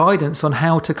guidance on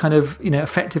how to kind of,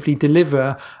 effectively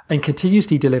deliver and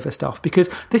continuously deliver stuff. Because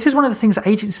this is one of the things that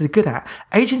agencies are good at.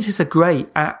 Agencies are great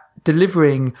at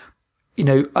delivering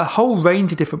a whole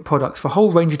range of different products for a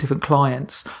whole range of different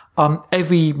clients,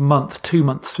 every month, 2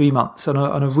 months, 3 months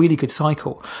on a really good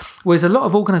cycle. Whereas a lot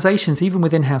of organizations, even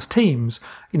with in-house teams,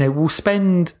 will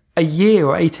spend a year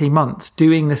or 18 months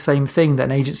doing the same thing that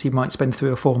an agency might spend 3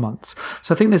 or 4 months.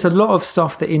 So I think there's a lot of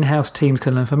stuff that in-house teams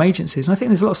can learn from agencies. And I think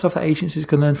there's a lot of stuff that agencies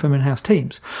can learn from in-house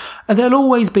teams. And there'll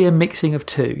always be a mixing of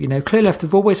two. ClearLeft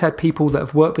have always had people that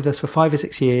have worked with us for 5 or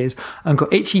 6 years and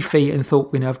got itchy feet and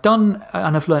thought, I've done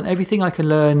and I've learned everything I can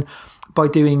learn by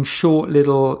doing short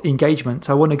little engagements.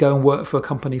 I want to go and work for a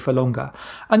company for longer.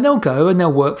 And they'll go and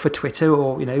they'll work for Twitter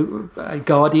or,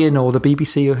 Guardian or the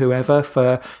BBC or whoever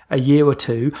for a year or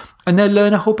two. And they'll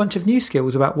learn a whole bunch of new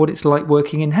skills about what it's like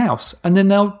working in-house. And then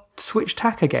they'll switch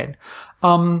tack again.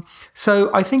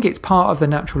 So I think it's part of the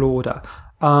natural order.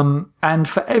 And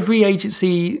for every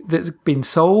agency that's been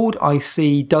sold, I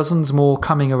see dozens more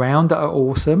coming around that are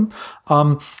awesome.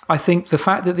 I think the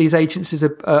fact that these agencies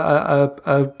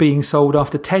are being sold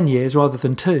after 10 years rather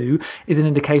than 2 is an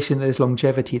indication that there's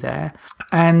longevity there.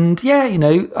 And yeah,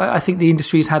 I think the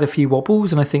industry's had a few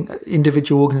wobbles, and I think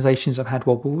individual organizations have had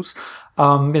wobbles.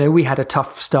 We had a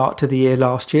tough start to the year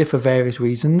last year for various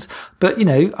reasons, but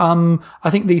I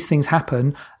think these things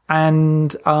happen.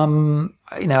 And,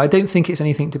 I don't think it's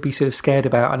anything to be sort of scared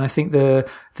about. And I think the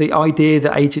idea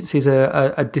that agencies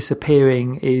are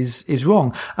disappearing is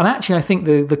wrong. And actually, I think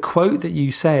the quote that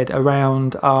you said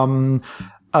around,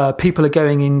 people are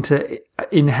going into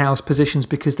in-house positions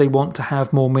because they want to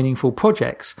have more meaningful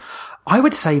projects. I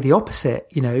would say the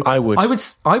opposite. I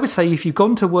would say if you've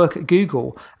gone to work at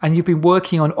Google and you've been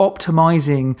working on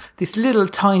optimizing this little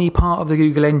tiny part of the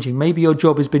Google engine, maybe your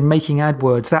job has been making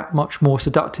AdWords that much more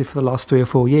seductive for the last 3 or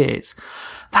 4 years.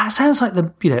 That sounds like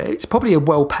it's probably a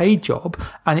well-paid job,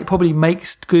 and it probably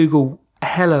makes Google a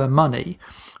hell of money,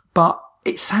 but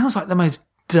it sounds like the most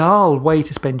dull way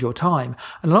to spend your time.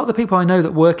 And a lot of the people I know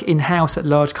that work in-house at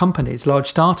large companies, large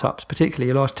startups,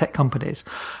 particularly large tech companies,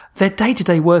 their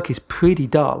day-to-day work is pretty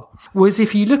dull. Whereas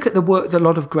if you look at the work that a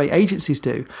lot of great agencies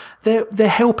do, they're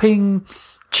helping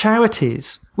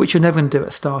charities, which you're never going to do at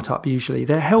a startup usually.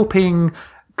 They're helping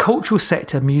cultural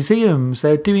sector, museums.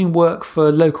 They're doing work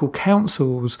for local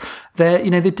councils. They're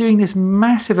doing this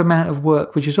massive amount of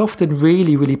work, which is often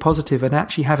really, really positive and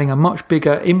actually having a much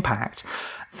bigger impact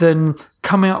than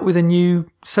coming up with a new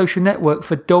social network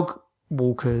for dog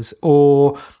walkers,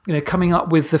 or coming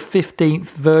up with the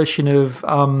 15th version of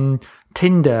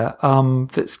Tinder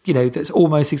that's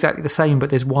almost exactly the same, but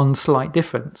there's one slight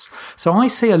difference. So I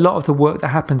see a lot of the work that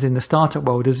happens in the startup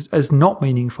world as not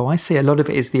meaningful. I see a lot of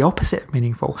it as the opposite of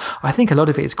meaningful. I think a lot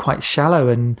of it is quite shallow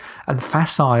and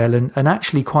facile and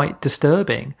actually quite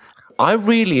disturbing. I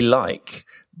really like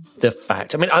the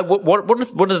fact,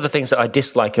 one of the things that I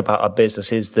dislike about our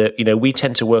business is that, we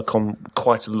tend to work on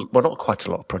not quite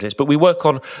a lot of projects, but we work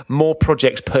on more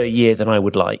projects per year than I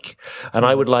would like. And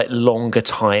I would like longer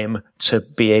time to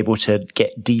be able to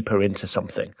get deeper into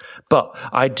something. But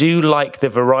I do like the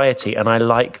variety, and I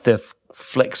like the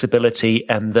flexibility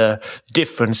and the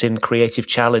difference in creative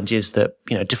challenges that,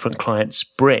 different clients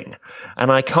bring.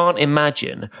 And I can't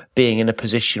imagine being in a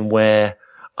position where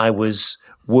I was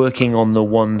working on the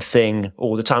one thing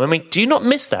all the time. Do you not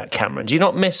miss that, Cameron? Do you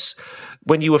not miss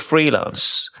when you were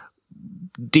freelance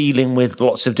dealing with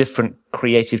lots of different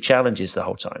creative challenges the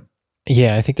whole time?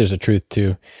 Yeah, I think there's a truth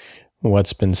to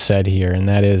what's been said here. And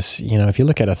that is, if you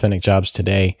look at Authentic Jobs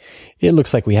today, it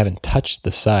looks like we haven't touched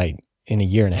the site in a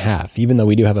year and a half, even though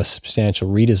we do have a substantial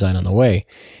redesign on the way.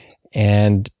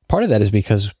 And part of that is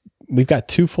because we've got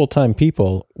 2 full-time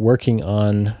people working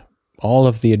on all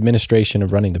of the administration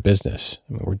of running the business.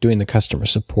 We're doing the customer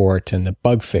support and the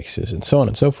bug fixes and so on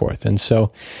and so forth. And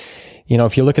so,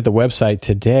 if you look at the website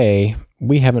today,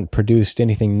 we haven't produced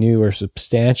anything new or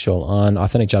substantial on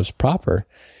Authentic Jobs proper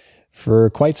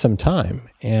for quite some time.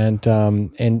 And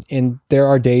there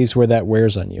are days where that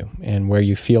wears on you and where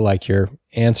you feel like you're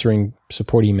answering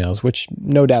support emails, which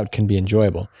no doubt can be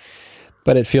enjoyable.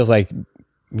 But it feels like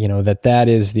that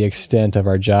is the extent of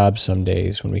our job some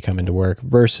days when we come into work,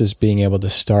 versus being able to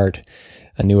start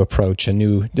a new approach, a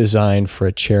new design for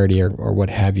a charity or what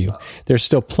have you. There's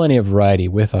still plenty of variety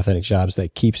with Authentic Jobs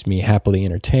that keeps me happily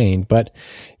entertained. But,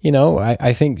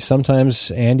 I think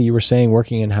sometimes, Andy, you were saying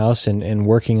working in-house and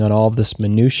working on all of this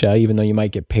minutia, even though you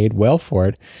might get paid well for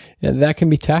it, that can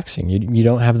be taxing. You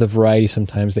don't have the variety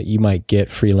sometimes that you might get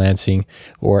freelancing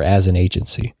or as an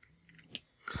agency.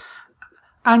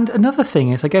 And another thing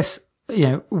is, I guess,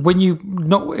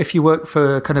 if you work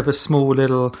for kind of a small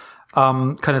little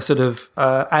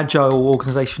agile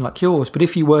organization like yours, but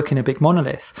if you work in a big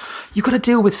monolith, you've got to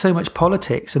deal with so much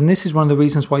politics. And this is one of the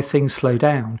reasons why things slow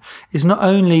down, is not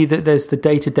only that there's the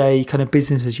day-to-day kind of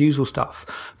business as usual stuff,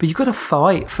 but you've got to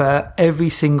fight for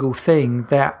every single thing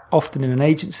that often in an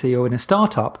agency or in a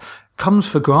startup comes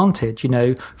for granted,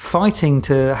 fighting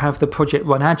to have the project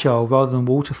run agile rather than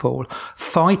waterfall,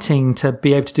 fighting to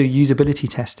be able to do usability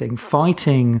testing,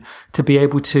 fighting to be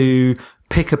able to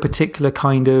pick a particular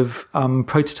kind of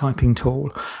prototyping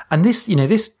tool. And this,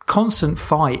 this constant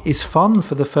fight is fun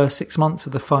for the first 6 months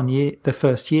of the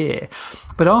first year.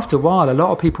 But after a while, a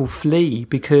lot of people flee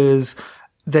because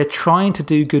they're trying to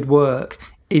do good work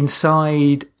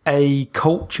inside a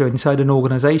culture, inside an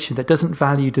organization that doesn't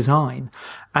value design.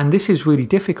 And this is really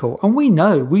difficult. And we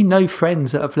know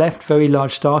friends that have left very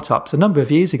large startups a number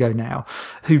of years ago now,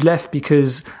 who left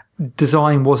because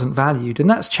design wasn't valued, and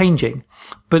that's changing,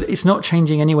 but it's not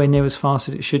changing anywhere near as fast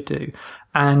as it should do.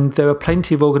 And there are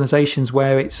plenty of organizations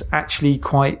where it's actually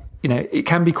quite, it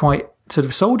can be quite sort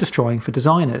of soul destroying for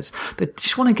designers that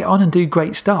just want to get on and do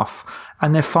great stuff.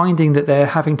 And they're finding that they're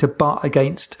having to butt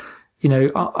against,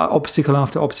 obstacle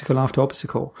after obstacle after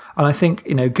obstacle. And I think,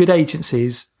 good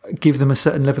agencies give them a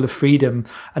certain level of freedom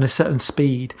and a certain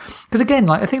speed. Because again,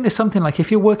 I think there's something like if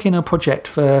you're working on a project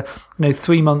for,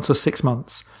 3 months or 6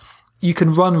 months, you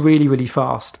can run really, really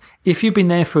fast. If you've been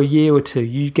there for a year or two,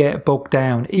 you get bogged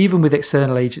down, even with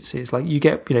external agencies. Like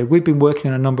we've been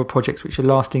working on a number of projects which are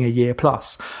lasting a year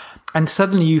plus. And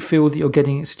suddenly you feel that you're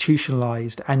getting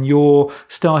institutionalized and you're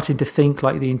starting to think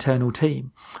like the internal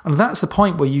team. And that's the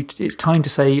point where it's time to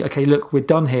say, okay, look, we're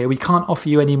done here. We can't offer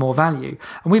you any more value.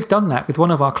 And we've done that with one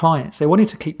of our clients. They wanted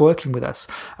to keep working with us.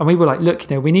 And we were like, look,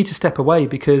 we need to step away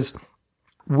because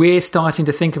we're starting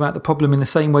to think about the problem in the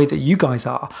same way that you guys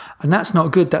are. And that's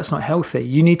not good. That's not healthy.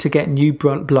 You need to get new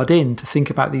blood in to think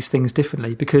about these things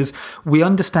differently, because we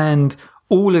understand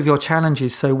all of your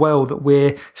challenges so well that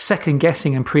we're second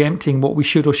guessing and preempting what we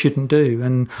should or shouldn't do.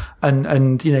 And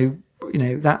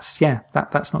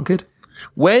that's not good.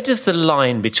 Where does the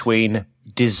line between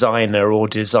designer or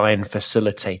design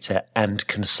facilitator and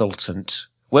consultant,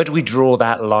 where do we draw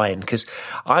that line? Because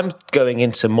I'm going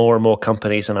into more and more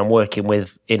companies and I'm working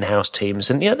with in-house teams,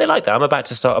 and they like that. I'm about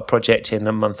to start a project in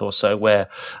a month or so where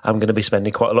I'm going to be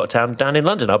spending quite a lot of time down in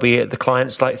London. I'll be at the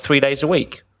clients like 3 days a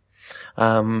week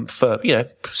for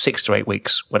 6 to 8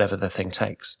 weeks, whatever the thing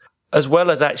takes. As well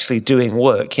as actually doing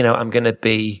work, I'm going to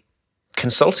be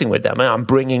consulting with them. I'm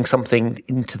bringing something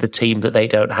into the team that they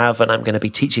don't have, and I'm going to be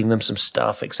teaching them some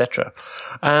stuff, etc.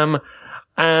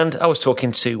 And I was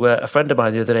talking to a friend of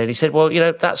mine the other day, and he said, well,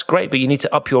 that's great, but you need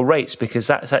to up your rates because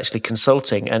that's actually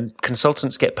consulting, and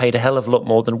consultants get paid a hell of a lot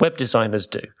more than web designers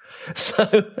do. So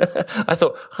I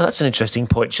thought, that's an interesting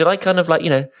point. Should I kind of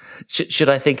should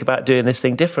I think about doing this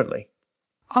thing differently?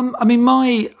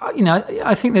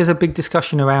 I think there's a big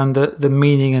discussion around the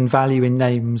meaning and value in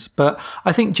names, but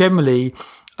I think generally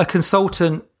a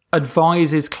consultant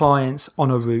advises clients on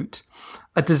a route.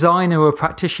 A designer or a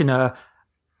practitioner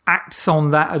acts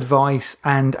on that advice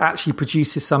and actually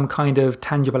produces some kind of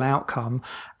tangible outcome.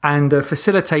 And a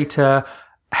facilitator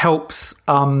helps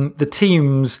the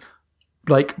teams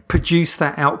produce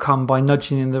that outcome by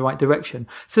nudging in the right direction.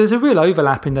 So there's a real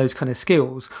overlap in those kind of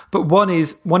skills, but one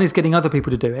is getting other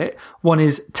people to do it. One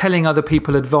is telling other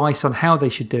people advice on how they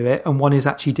should do it. And one is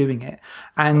actually doing it.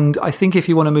 And I think if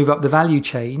you want to move up the value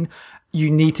chain, you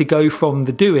need to go from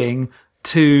the doing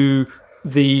to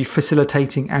the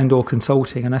facilitating and or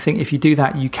consulting. And I think if you do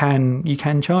that, you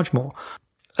can charge more.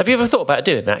 Have you ever thought about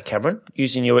doing that, Cameron,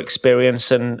 using your experience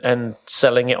and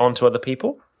selling it on to other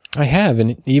people? I have,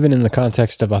 and even in the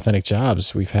context of Authentic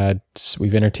Jobs, we've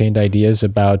entertained ideas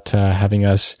about having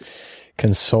us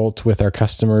consult with our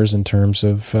customers in terms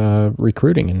of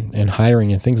recruiting and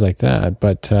hiring and things like that.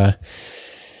 But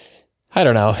I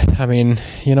don't know. I mean,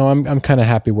 I'm kind of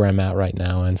happy where I'm at right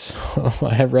now, and so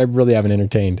I really haven't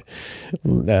entertained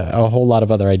a whole lot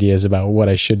of other ideas about what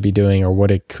I should be doing or what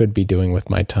I could be doing with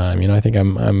my time. I think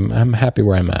I'm happy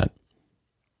where I'm at.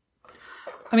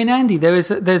 I mean, Andy,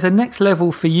 there's a next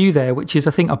level for you there, which is,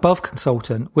 I think, above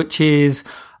consultant, which is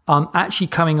actually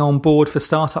coming on board for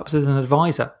startups as an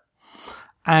advisor.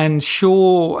 And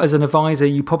sure, as an advisor,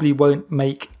 you probably won't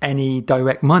make any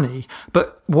direct money.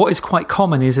 But what is quite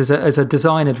common is as a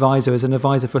design advisor, as an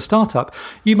advisor for a startup,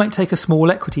 you might take a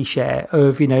small equity share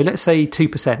of, let's say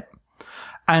 2%.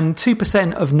 And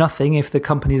 2% of nothing, if the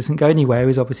company doesn't go anywhere,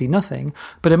 is obviously nothing.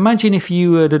 But imagine if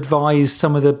you had advised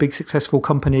some of the big successful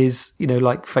companies,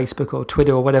 like Facebook or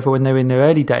Twitter or whatever, when they're in their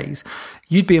early days,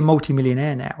 you'd be a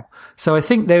multimillionaire now. So I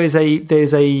think there's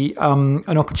an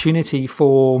opportunity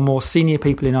for more senior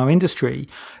people in our industry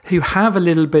who have a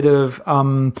little bit of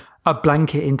a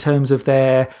blanket in terms of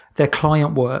their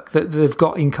client work, that they've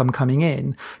got income coming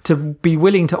in, to be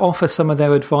willing to offer some of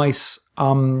their advice,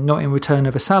 not in return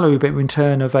of a salary, but in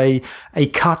return of a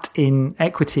cut in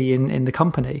equity in the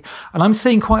company. And I'm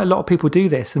seeing quite a lot of people do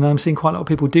this, and I'm seeing quite a lot of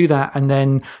people do that and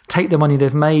then take the money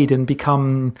they've made and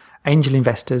become angel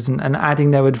investors and adding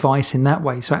their advice in that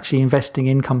way. So actually investing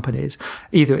in companies,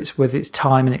 either it's whether it's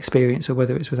time and experience or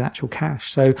whether it's with actual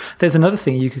cash. So there's another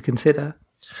thing you could consider.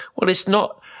 Well, it's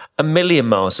not a million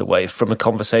miles away from a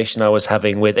conversation I was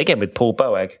having with Paul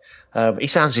Boag. He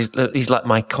sounds he's like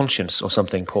my conscience or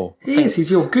something, Paul. He is. He's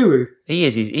your guru. He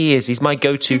is. He's my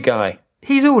go-to guy.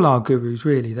 He's all our gurus,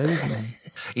 really, though, isn't he?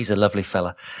 He's a lovely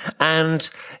fella. And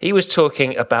he was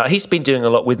talking about, he's been doing a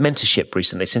lot with mentorship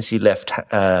recently since he left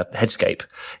Headscape.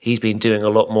 He's been doing a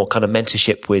lot more kind of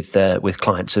mentorship with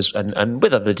clients and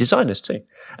with other designers too,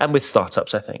 and with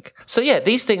startups, I think. So yeah,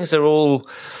 these things are all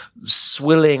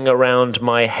swilling around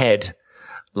my head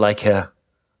like a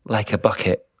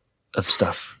bucket of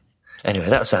stuff. Anyway,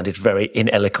 that sounded very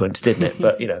ineloquent, didn't it?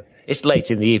 But, it's late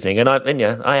in the evening, and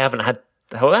I haven't had.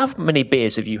 How many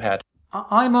beers have you had?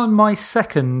 I'm on my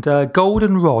second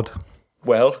golden rod.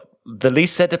 Well, the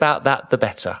least said about that, the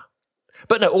better.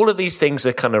 But no, all of these things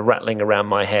are kind of rattling around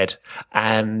my head,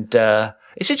 and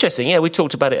it's interesting. Yeah, we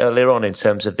talked about it earlier on in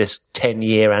terms of this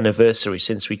 10-year anniversary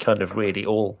since we kind of really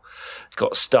all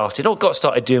got started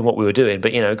doing what we were doing,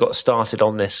 but got started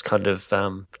on this kind of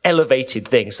elevated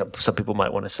thing. Some people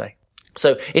might want to say.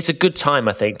 So it's a good time,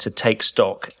 I think, to take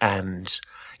stock and,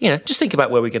 just think about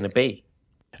where we're going to be.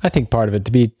 I think part of it,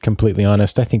 to be completely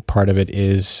honest, I think part of it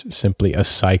is simply a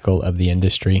cycle of the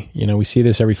industry. We see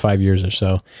this every 5 years or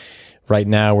so. Right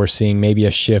now, we're seeing maybe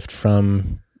a shift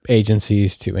from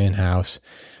agencies to in-house.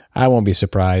 I won't be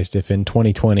surprised if in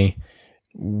 2020,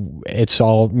 it's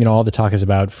all the talk is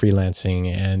about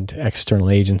freelancing and external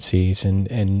agencies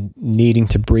and needing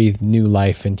to breathe new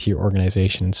life into your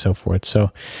organization and so forth.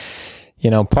 So,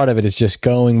 part of it is just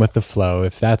going with the flow.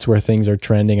 If that's where things are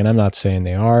trending, and I'm not saying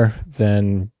they are,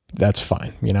 then that's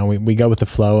fine. We go with the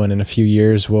flow, and in a few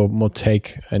years we'll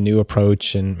take a new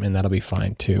approach, and that'll be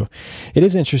fine too. It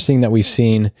is interesting that we've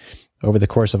seen over the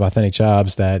course of Authentic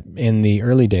Jobs that in the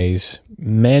early days,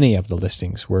 many of the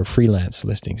listings were freelance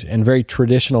listings, and very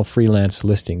traditional freelance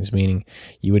listings, meaning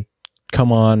you would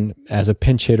come on as a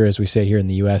pinch hitter, as we say here in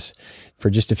the US, for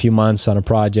just a few months on a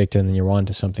project, and then you're on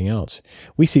to something else.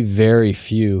 We see very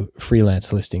few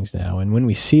freelance listings now. And when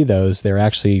we see those, they're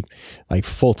actually like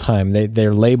full-time.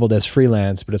 They're labeled as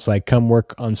freelance, but it's like, come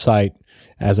work on site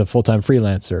as a full-time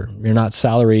freelancer. You're not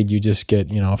salaried. You just get,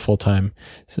 a full-time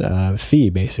fee,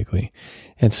 basically.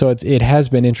 And so it has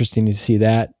been interesting to see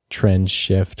that trend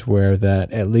shift, where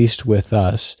that, at least with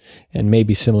us and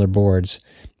maybe similar boards,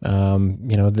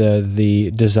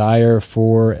 the desire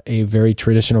for a very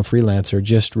traditional freelancer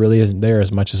just really isn't there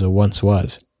as much as it once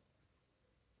was.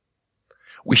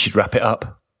 We should wrap it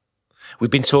up.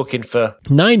 We've been talking for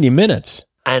 90 minutes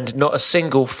and not a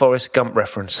single Forrest Gump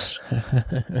reference.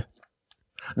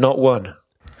 Not one.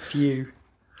 Few.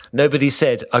 Nobody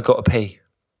said, I got a pee.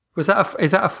 Is that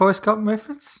a Forrest Gump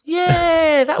reference?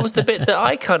 Yeah, that was the bit that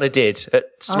I kind of did at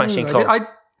Smashing Cold. The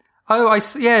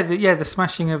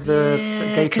smashing of the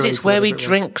Gatorade. Because it's where he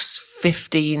drinks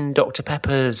 15 Dr.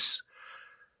 Peppers.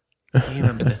 You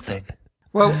remember the thing.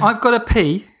 Well, I've got a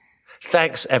pee.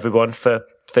 Thanks, everyone, for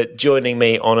joining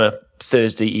me on a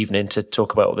Thursday evening to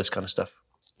talk about all this kind of stuff.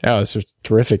 Oh, this was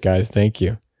terrific, guys. Thank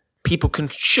you. People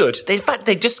should. In fact,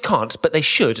 they just can't, but they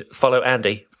should follow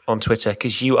Andy on Twitter,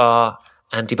 because you are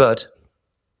Andy Budd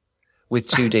with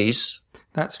 2 Ds.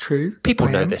 That's true. People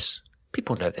know this.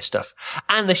 People know this stuff.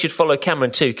 And they should follow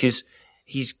Cameron too, because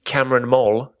he's Cameron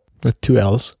Moll. With 2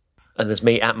 L's. And there's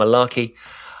me at Malarkey.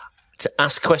 To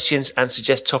ask questions and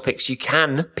suggest topics, you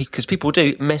can, because people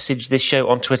do, message this show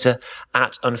on Twitter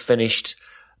at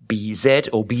unfinishedbz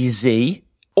or BZ,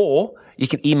 or you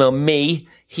can email me,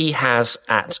 he has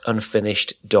at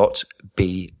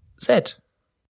unfinished.bz.